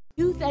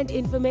 Youth and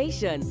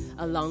Information,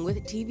 along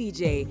with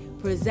TVJ,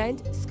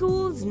 present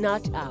Schools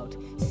Not Out,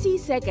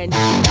 CSEC and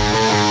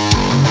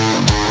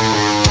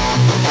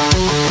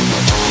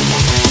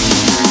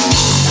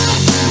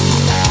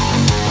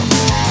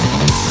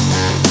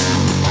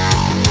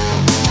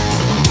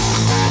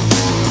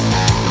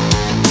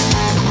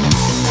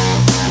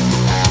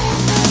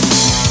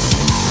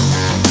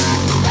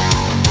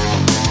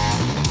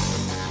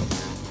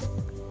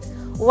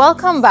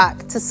Welcome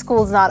back to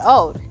Schools Not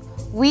Out.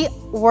 We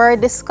were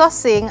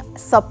discussing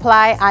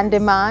supply and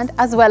demand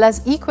as well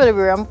as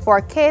equilibrium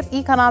for CAPE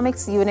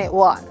Economics Unit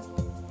 1.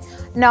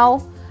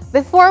 Now,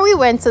 before we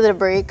went to the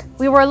break,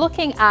 we were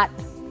looking at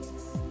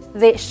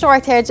the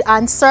shortage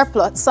and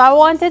surplus. So I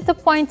wanted to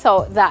point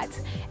out that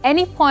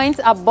any point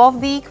above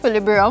the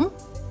equilibrium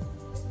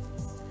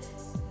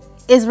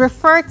is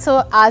referred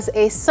to as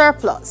a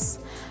surplus.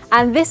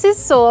 And this is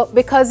so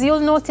because you'll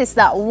notice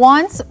that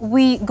once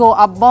we go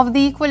above the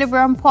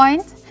equilibrium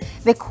point,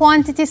 the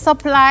quantity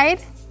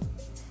supplied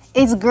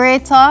is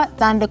greater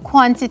than the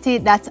quantity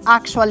that's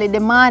actually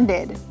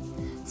demanded.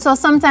 So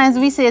sometimes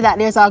we say that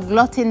there's a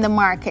glut in the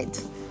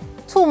market.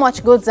 Too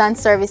much goods and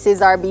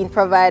services are being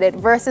provided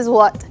versus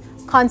what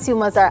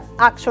consumers are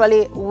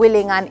actually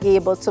willing and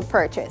able to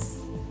purchase.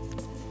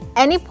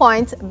 Any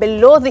point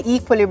below the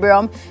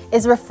equilibrium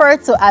is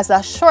referred to as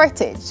a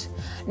shortage.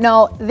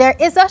 Now, there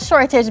is a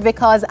shortage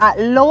because at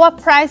lower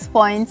price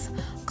points,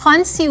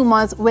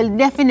 consumers will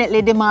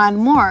definitely demand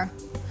more.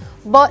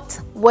 But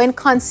when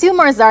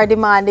consumers are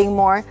demanding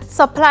more,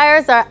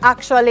 suppliers are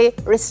actually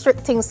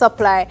restricting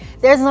supply.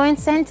 There's no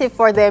incentive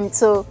for them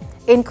to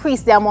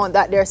increase the amount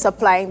that they're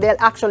supplying. They'll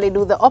actually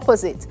do the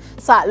opposite.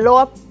 So at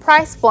lower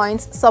price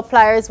points,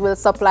 suppliers will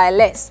supply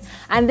less.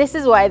 And this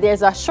is why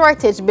there's a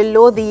shortage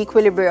below the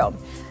equilibrium.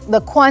 The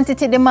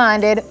quantity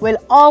demanded will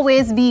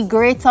always be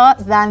greater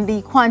than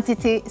the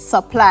quantity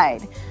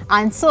supplied.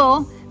 And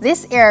so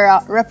this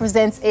area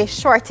represents a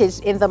shortage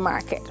in the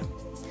market.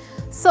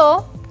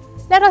 So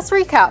let us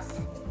recap.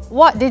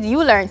 What did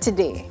you learn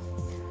today?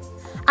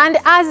 And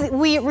as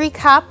we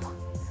recap,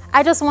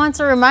 I just want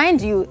to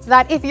remind you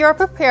that if you're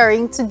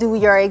preparing to do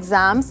your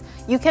exams,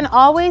 you can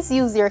always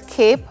use your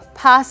CAPE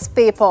past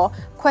paper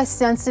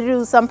questions to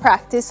do some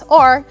practice,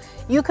 or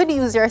you could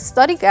use your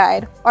study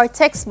guide or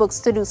textbooks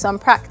to do some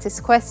practice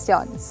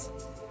questions.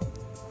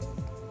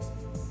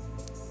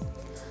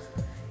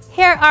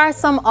 here are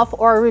some of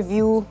our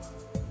review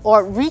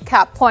or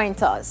recap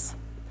pointers.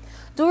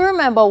 Do you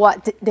remember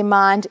what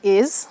demand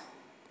is?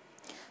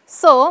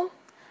 So,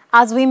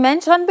 as we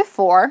mentioned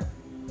before,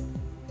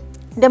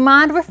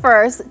 demand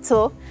refers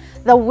to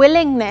the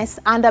willingness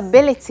and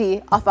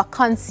ability of a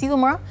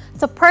consumer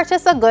to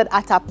purchase a good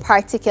at a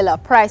particular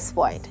price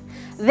point.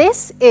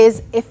 This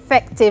is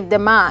effective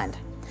demand.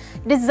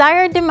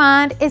 Desired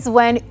demand is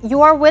when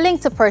you are willing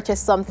to purchase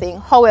something.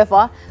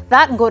 However,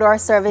 that good or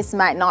service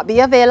might not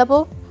be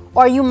available,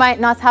 or you might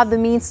not have the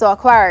means to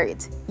acquire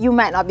it. You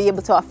might not be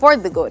able to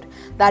afford the good.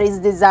 That is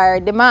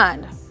desired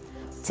demand.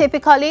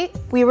 Typically,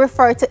 we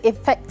refer to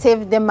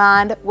effective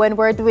demand when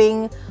we're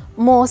doing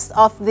most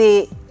of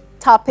the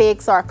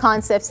topics or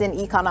concepts in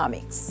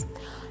economics.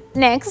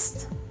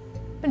 Next,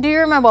 do you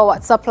remember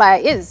what supply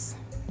is?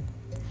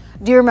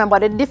 Do you remember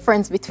the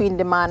difference between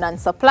demand and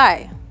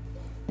supply?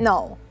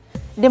 No.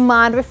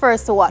 Demand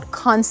refers to what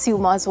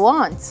consumers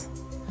want.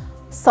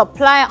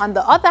 Supply, on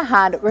the other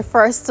hand,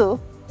 refers to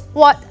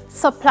what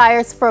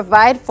suppliers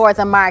provide for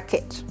the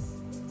market.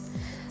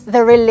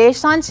 The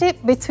relationship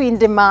between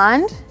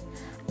demand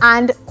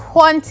and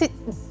quantity,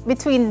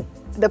 between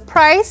the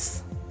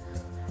price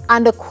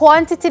and the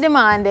quantity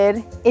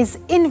demanded, is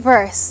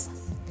inverse.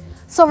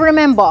 So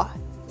remember,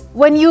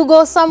 when you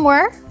go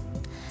somewhere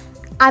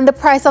and the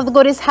price of the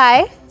good is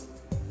high,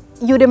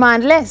 you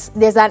demand less.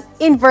 There's an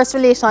inverse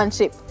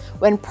relationship.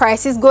 When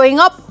price is going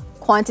up,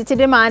 quantity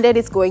demanded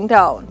is going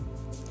down.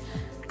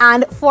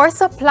 And for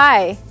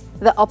supply,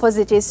 the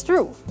opposite is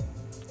true.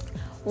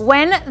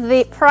 When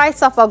the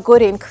price of a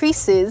good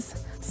increases,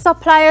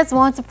 suppliers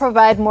want to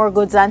provide more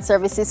goods and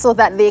services so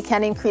that they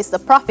can increase the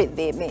profit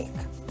they make.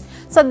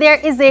 So there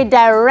is a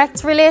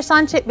direct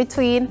relationship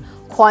between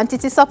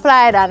quantity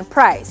supplied and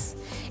price.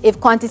 If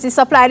quantity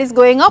supplied is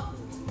going up,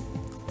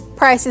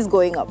 price is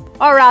going up.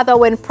 Or rather,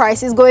 when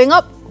price is going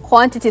up,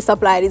 quantity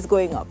supplied is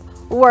going up.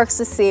 Works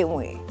the same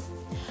way.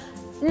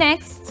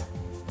 Next,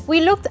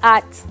 we looked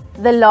at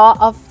the law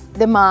of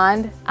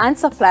demand and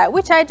supply,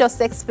 which I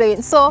just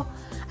explained. So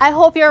I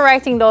hope you're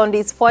writing down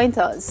these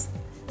pointers.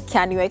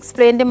 Can you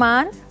explain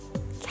demand?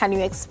 Can you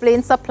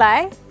explain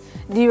supply?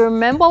 Do you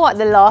remember what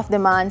the law of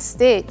demand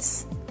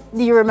states?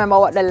 Do you remember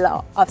what the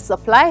law of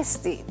supply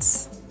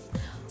states?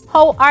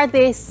 How are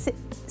they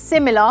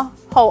similar?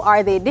 How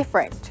are they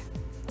different?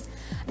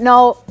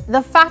 Now,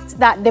 the fact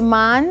that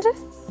demand,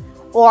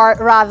 or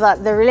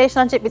rather the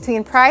relationship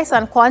between price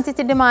and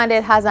quantity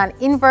demanded, has an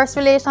inverse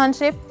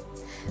relationship,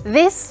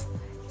 this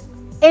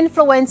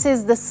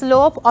influences the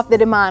slope of the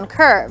demand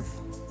curve.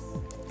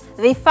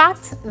 The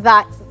fact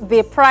that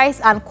the price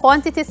and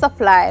quantity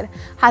supplied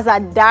has a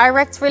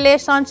direct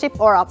relationship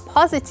or a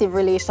positive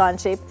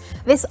relationship,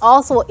 this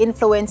also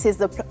influences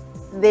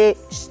the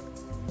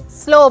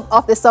slope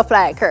of the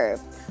supply curve.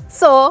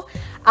 So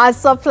as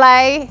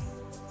supply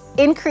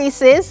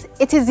increases,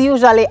 it is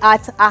usually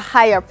at a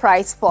higher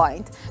price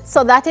point.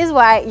 So that is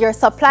why your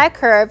supply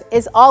curve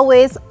is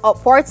always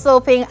upward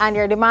sloping and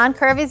your demand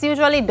curve is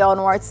usually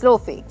downward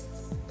sloping.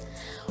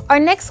 Our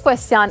next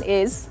question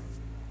is,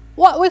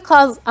 what will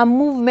cause a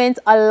movement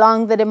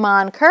along the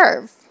demand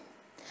curve?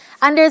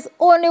 And there's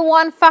only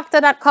one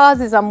factor that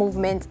causes a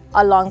movement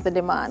along the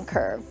demand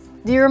curve.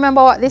 Do you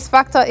remember what this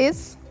factor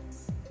is?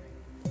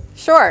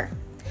 Sure.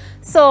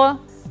 So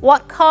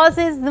what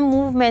causes the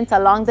movement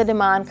along the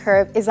demand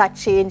curve is a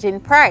change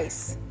in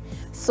price.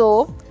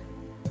 So,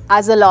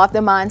 as the law of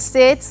demand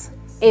states,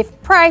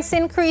 if price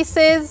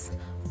increases,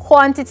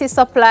 quantity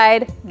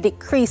supplied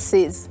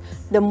decreases.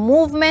 The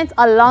movement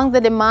along the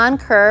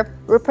demand curve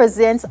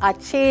represents a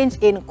change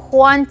in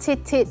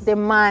quantity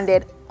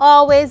demanded.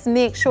 Always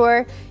make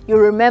sure you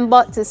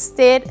remember to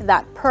state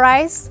that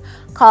price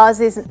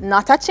causes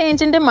not a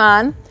change in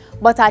demand,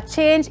 but a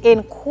change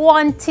in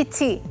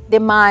quantity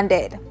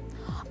demanded.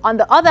 On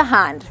the other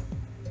hand,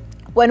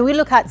 when we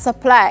look at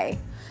supply,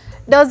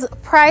 does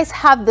price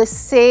have the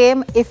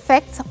same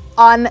effect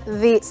on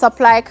the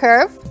supply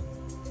curve?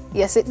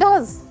 Yes, it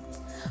does.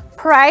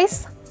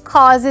 Price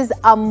causes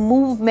a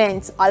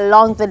movement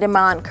along the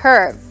demand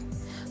curve.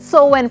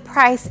 So when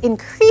price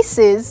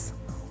increases,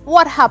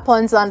 what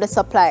happens on the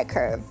supply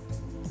curve?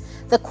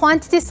 The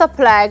quantity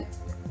supplied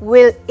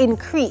will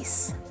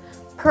increase.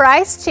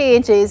 Price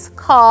changes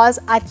cause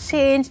a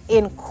change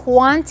in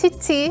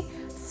quantity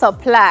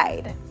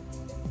supplied.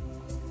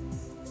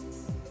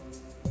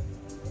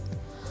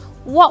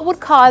 What would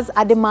cause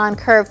a demand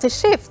curve to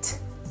shift?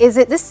 Is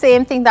it the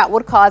same thing that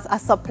would cause a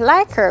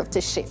supply curve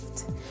to shift?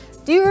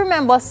 Do you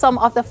remember some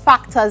of the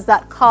factors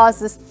that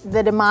cause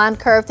the demand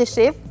curve to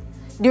shift?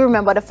 Do you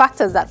remember the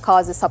factors that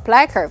cause the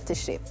supply curve to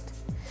shift?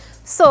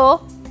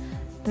 So,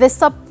 the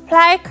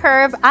supply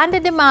curve and the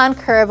demand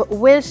curve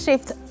will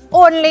shift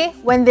only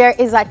when there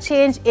is a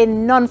change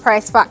in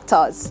non-price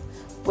factors.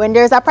 When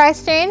there's a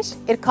price change,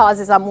 it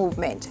causes a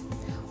movement.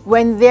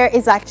 When there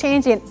is a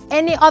change in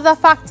any other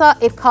factor,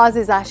 it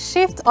causes a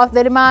shift of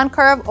the demand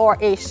curve or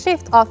a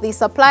shift of the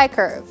supply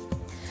curve.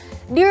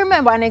 Do you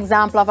remember an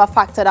example of a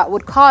factor that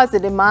would cause the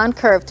demand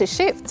curve to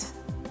shift?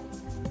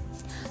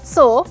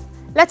 So,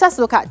 let us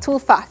look at two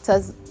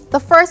factors The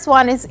first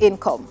one is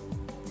income.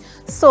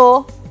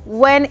 So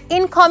when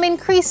income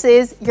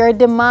increases, your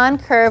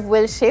demand curve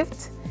will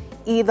shift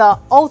either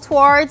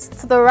outwards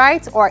to the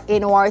right or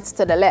inwards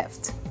to the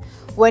left.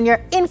 When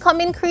your income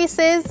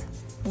increases,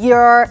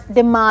 your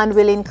demand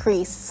will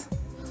increase.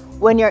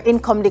 When your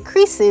income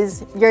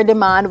decreases, your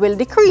demand will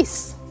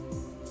decrease.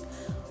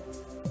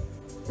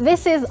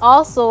 This is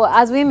also,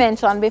 as we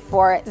mentioned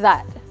before,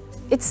 that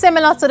it's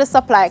similar to the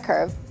supply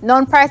curve.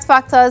 Non-price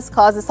factors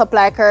cause the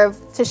supply curve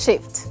to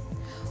shift.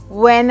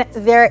 When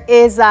there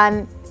is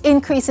an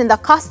increase in the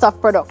cost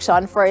of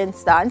production, for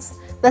instance,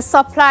 the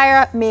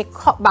supplier may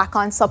cut back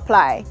on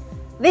supply.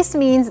 This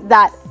means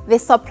that the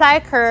supply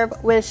curve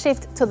will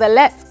shift to the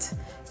left.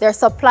 They're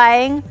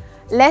supplying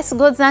less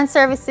goods and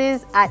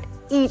services at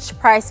each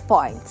price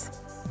point.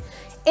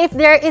 If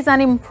there is an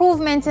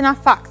improvement in a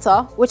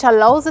factor which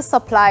allows the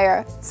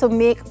supplier to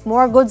make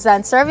more goods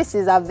and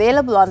services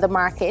available on the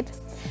market,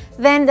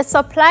 then the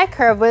supply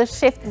curve will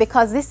shift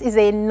because this is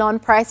a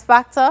non-price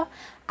factor,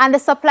 and the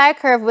supply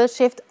curve will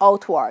shift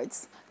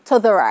outwards to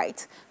the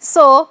right.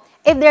 So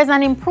if there's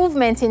an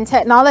improvement in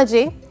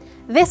technology,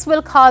 this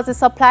will cause the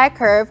supply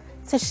curve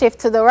to shift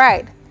to the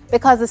right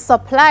because the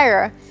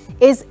supplier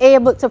is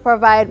able to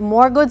provide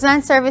more goods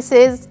and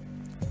services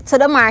to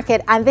the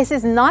market, and this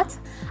is not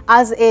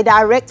as a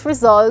direct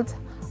result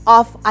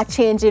of a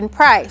change in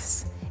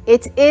price.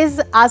 It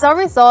is as a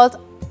result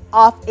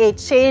of a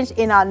change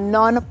in a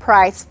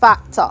non-price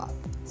factor.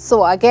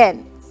 So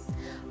again,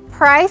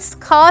 price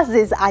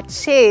causes a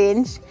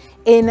change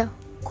in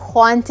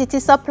quantity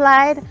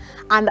supplied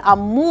and a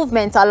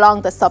movement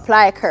along the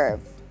supply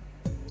curve.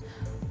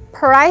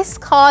 Price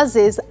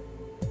causes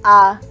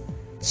a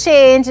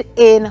change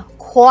in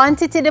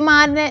quantity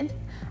demanded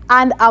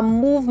and a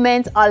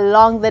movement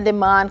along the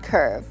demand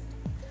curve.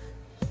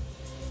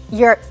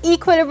 Your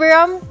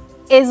equilibrium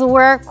is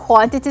where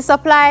quantity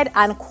supplied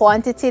and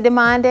quantity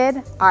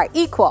demanded are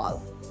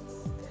equal.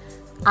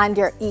 And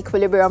your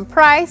equilibrium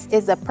price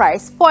is the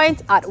price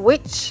point at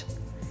which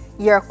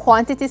your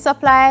quantity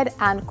supplied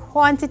and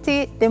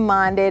quantity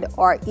demanded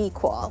are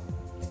equal.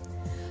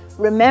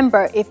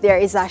 Remember, if there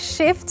is a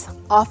shift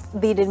of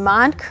the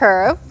demand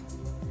curve,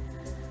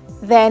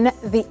 then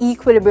the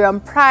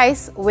equilibrium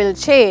price will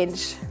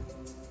change.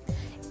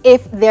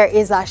 If there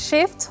is a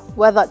shift,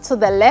 whether to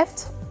the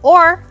left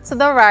or to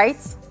the right,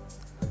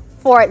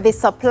 for the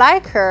supply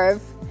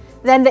curve,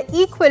 then the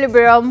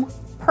equilibrium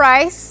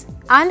price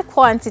and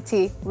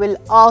quantity will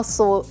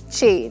also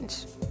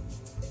change.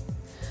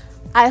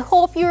 I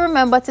hope you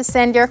remember to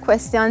send your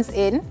questions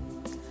in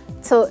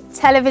to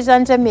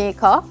Television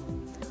Jamaica,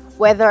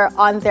 whether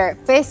on their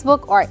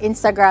Facebook or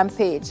Instagram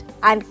page.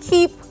 And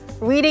keep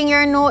reading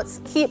your notes,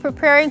 keep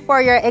preparing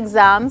for your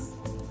exams,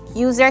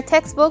 use your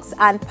textbooks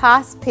and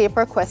past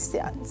paper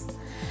questions.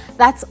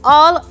 That's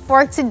all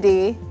for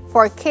today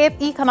for Cape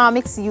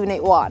Economics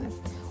Unit 1.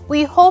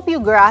 We hope you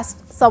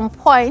grasped some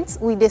points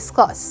we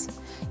discussed.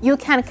 You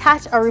can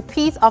catch a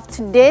repeat of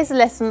today's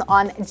lesson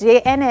on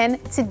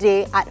JNN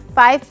today at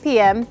 5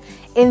 p.m.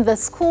 in the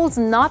Schools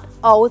Not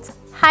Out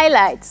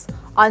highlights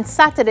on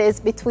Saturdays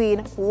between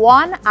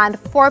 1 and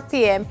 4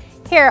 p.m.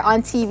 here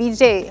on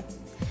TVJ.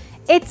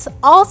 It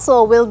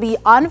also will be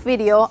on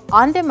video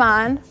on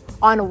demand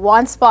on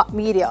One Spot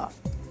Media.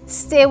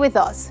 Stay with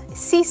us.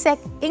 CSEC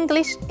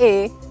English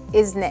A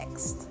is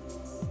next.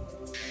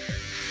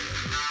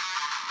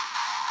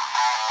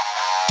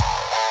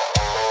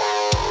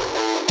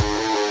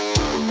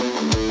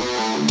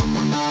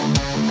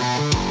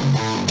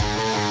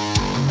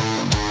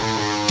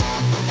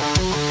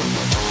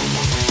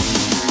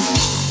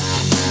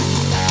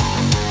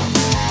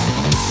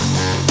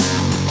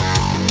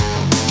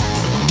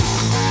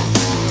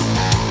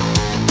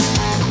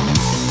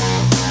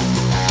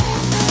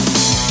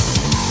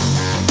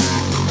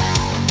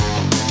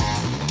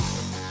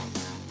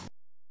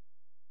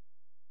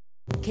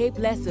 Cape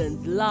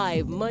Lessons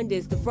live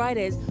Mondays to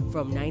Fridays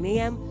from 9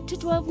 a.m. to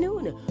 12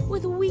 noon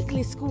with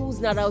weekly Schools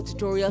Not Out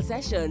tutorial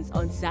sessions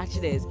on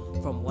Saturdays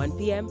from 1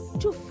 p.m.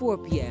 to 4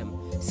 p.m.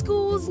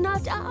 Schools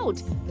Not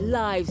Out,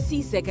 live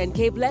CSEC and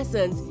Cape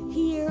Lessons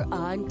here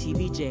on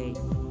TVJ.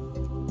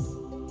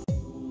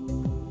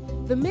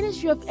 The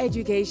Ministry of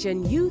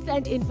Education, Youth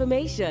and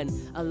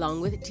Information, along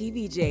with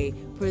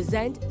TVJ,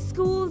 present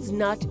Schools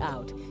Not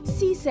Out,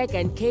 CSEC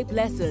and Cape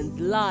Lessons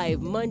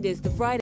live Mondays to Fridays.